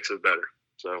think it makes it better.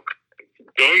 So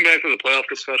going back to the playoff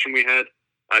discussion we had,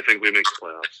 I think we make the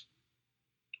playoffs.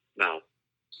 Now,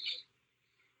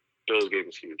 Bills game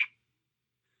is huge.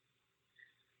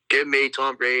 Give me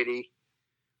Tom Brady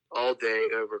all day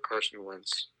over Carson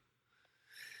Wentz.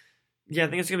 Yeah, I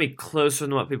think it's going to be closer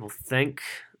than what people think.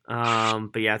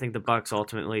 But yeah, I think the Bucks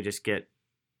ultimately just get,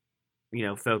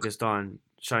 focused on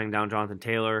shutting down Jonathan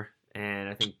Taylor, and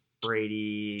I think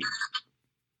Brady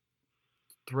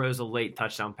throws a late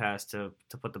touchdown pass to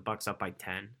put the Bucks up by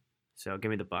 10. So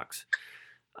give me the Bucks.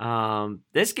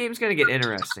 This game's going to get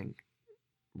interesting.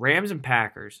 Rams and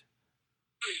Packers.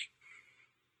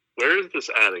 Where is this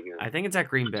at again? I think it's at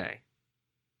Green Bay.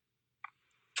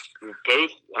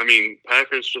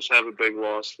 Packers just have a big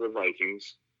loss to the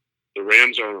Vikings. The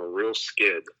Rams are on a real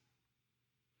skid.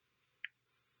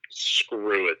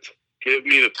 Screw it. Give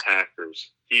me the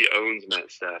Packers. He owns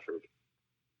Matt Stafford.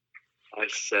 I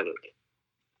said it.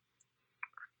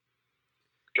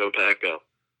 Go Pack, go.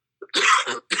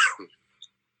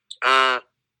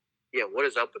 Yeah, what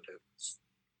is up with the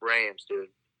Rams, dude?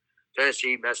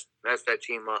 Tennessee messed that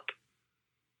team up.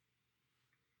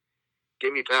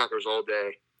 Give me Packers all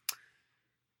day.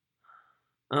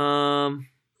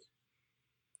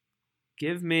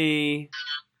 Give me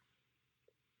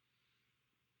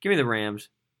the Rams.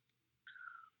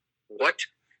 What?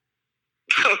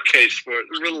 Okay, sport.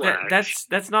 Relax.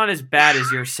 That's not as bad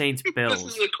as your Saints Bills.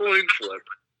 This is a coin flip.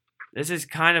 This is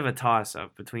kind of a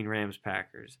toss-up between Rams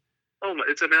Packers. Oh my!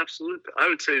 It's an absolute. I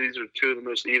would say these are two of the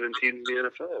most even teams in the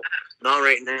NFL. Not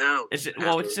right now. It's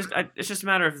just a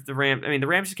matter of the Rams. I mean, the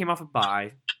Rams just came off a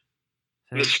bye.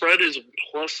 The spread is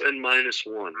plus and minus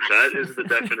 1. That is the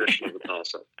definition of a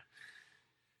toss-up.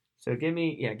 So give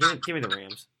me the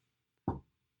Rams.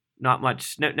 Not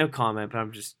much, no comment, but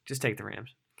I'm just take the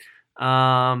Rams.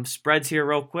 Spreads here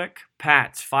real quick.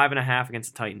 Pats 5.5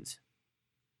 against the Titans.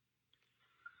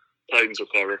 Titans will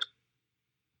cover.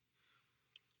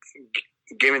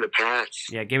 Give me the Pats.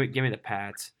 Yeah, give me the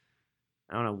Pats.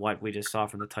 I don't know what we just saw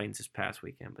from the Titans this past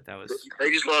weekend, but that was... They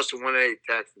just lost to 1-8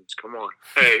 Texans. Come on.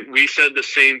 Hey, we said the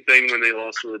same thing when they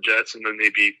lost to the Jets, and then they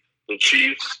beat the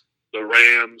Chiefs, the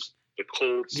Rams, the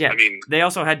Colts. Yeah, they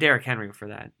also had Derrick Henry for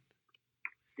that.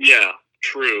 Yeah,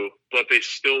 true. But they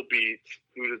still beat...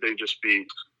 Who did they just beat?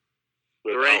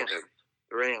 The Rams.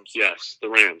 The Rams. Yes, the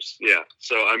Rams. Yeah.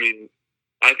 So, I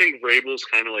think Vrabel's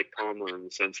kind of like Tomlin in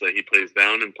the sense that he plays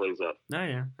down and plays up. Oh,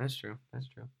 yeah. That's true.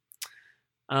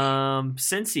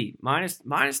 Cincy, minus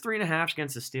 3.5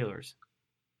 against the Steelers.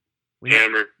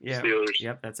 Hammer. Yeah. Steelers.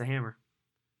 Yep, that's a hammer.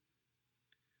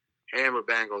 Hammer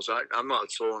Bengals. I'm not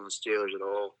sold on the Steelers at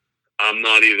all. I'm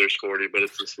not either, Sporty, but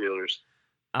it's the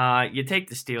Steelers. You take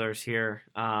the Steelers here.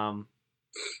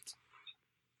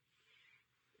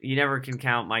 You never can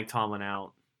count Mike Tomlin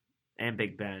out and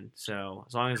Big Ben. So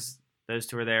as long as those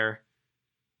two are there,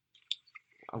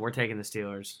 we're taking the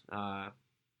Steelers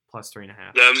plus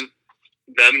 3.5.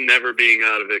 Them never being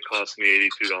out of it cost me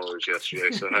 $82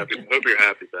 yesterday. So hope you're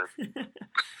happy, Ben.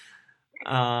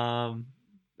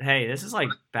 Hey, this is like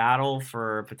battle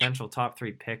for potential top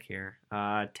 3 pick here.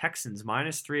 Texans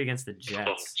 -3 against the Oh,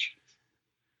 Jets.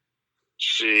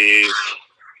 jeez.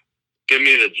 Give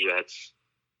me the Jets.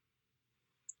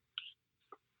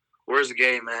 Where's the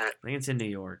game at? I think it's in New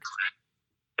York.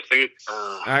 I think it's.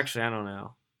 Actually, I don't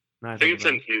know. I think it's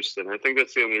in Houston. I think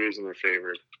that's the only reason they're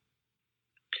favored.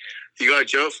 You got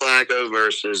Joe Flacco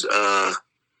versus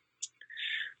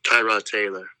Tyrod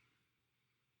Taylor.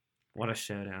 What a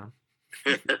showdown!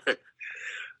 Tyrod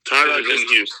It's in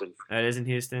Houston. That is in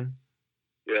Houston.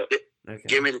 Yeah. Okay.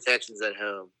 Give me the Texans at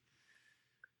home.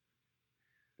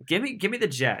 Give me the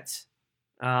Jets.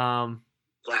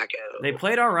 Flacco. They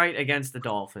played all right against the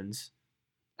Dolphins.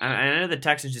 I know the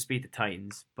Texans just beat the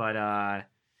Titans, but I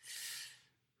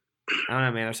don't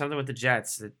know, man. There's something with the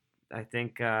Jets that I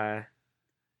think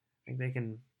they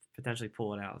can potentially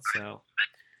pull it out. So,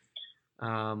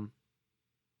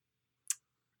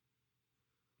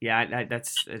 yeah,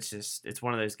 it's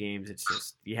one of those games. It's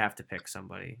just you have to pick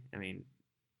somebody. I mean,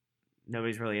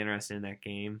 nobody's really interested in that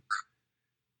game.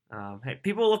 Hey,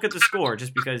 people look at the score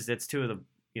just because it's two of the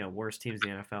worst teams in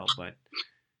the NFL, but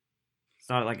it's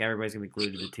not like everybody's gonna be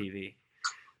glued to the TV.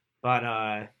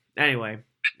 But anyway,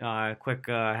 quick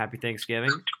happy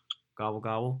Thanksgiving, gobble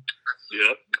gobble.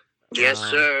 Yep. Yes,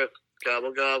 sir.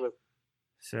 Gobble gobble.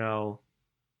 So,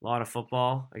 a lot of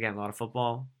football. Again, a lot of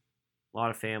football, a lot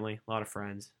of family, a lot of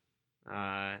friends.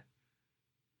 Hope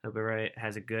everybody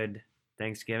has a good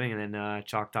Thanksgiving, and then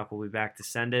Chalk Talk will be back to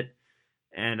send it.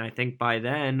 And I think by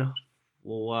then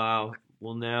we'll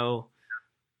know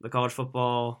the college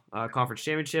football conference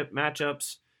championship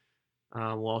matchups.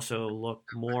 We'll also look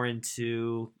more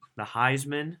into the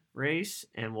Heisman race,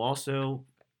 and we'll also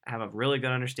have a really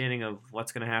good understanding of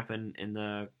what's going to happen in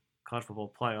the college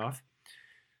football playoff.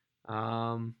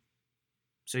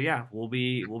 So yeah, we'll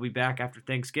be back after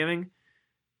Thanksgiving,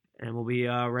 and we'll be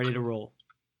ready to roll.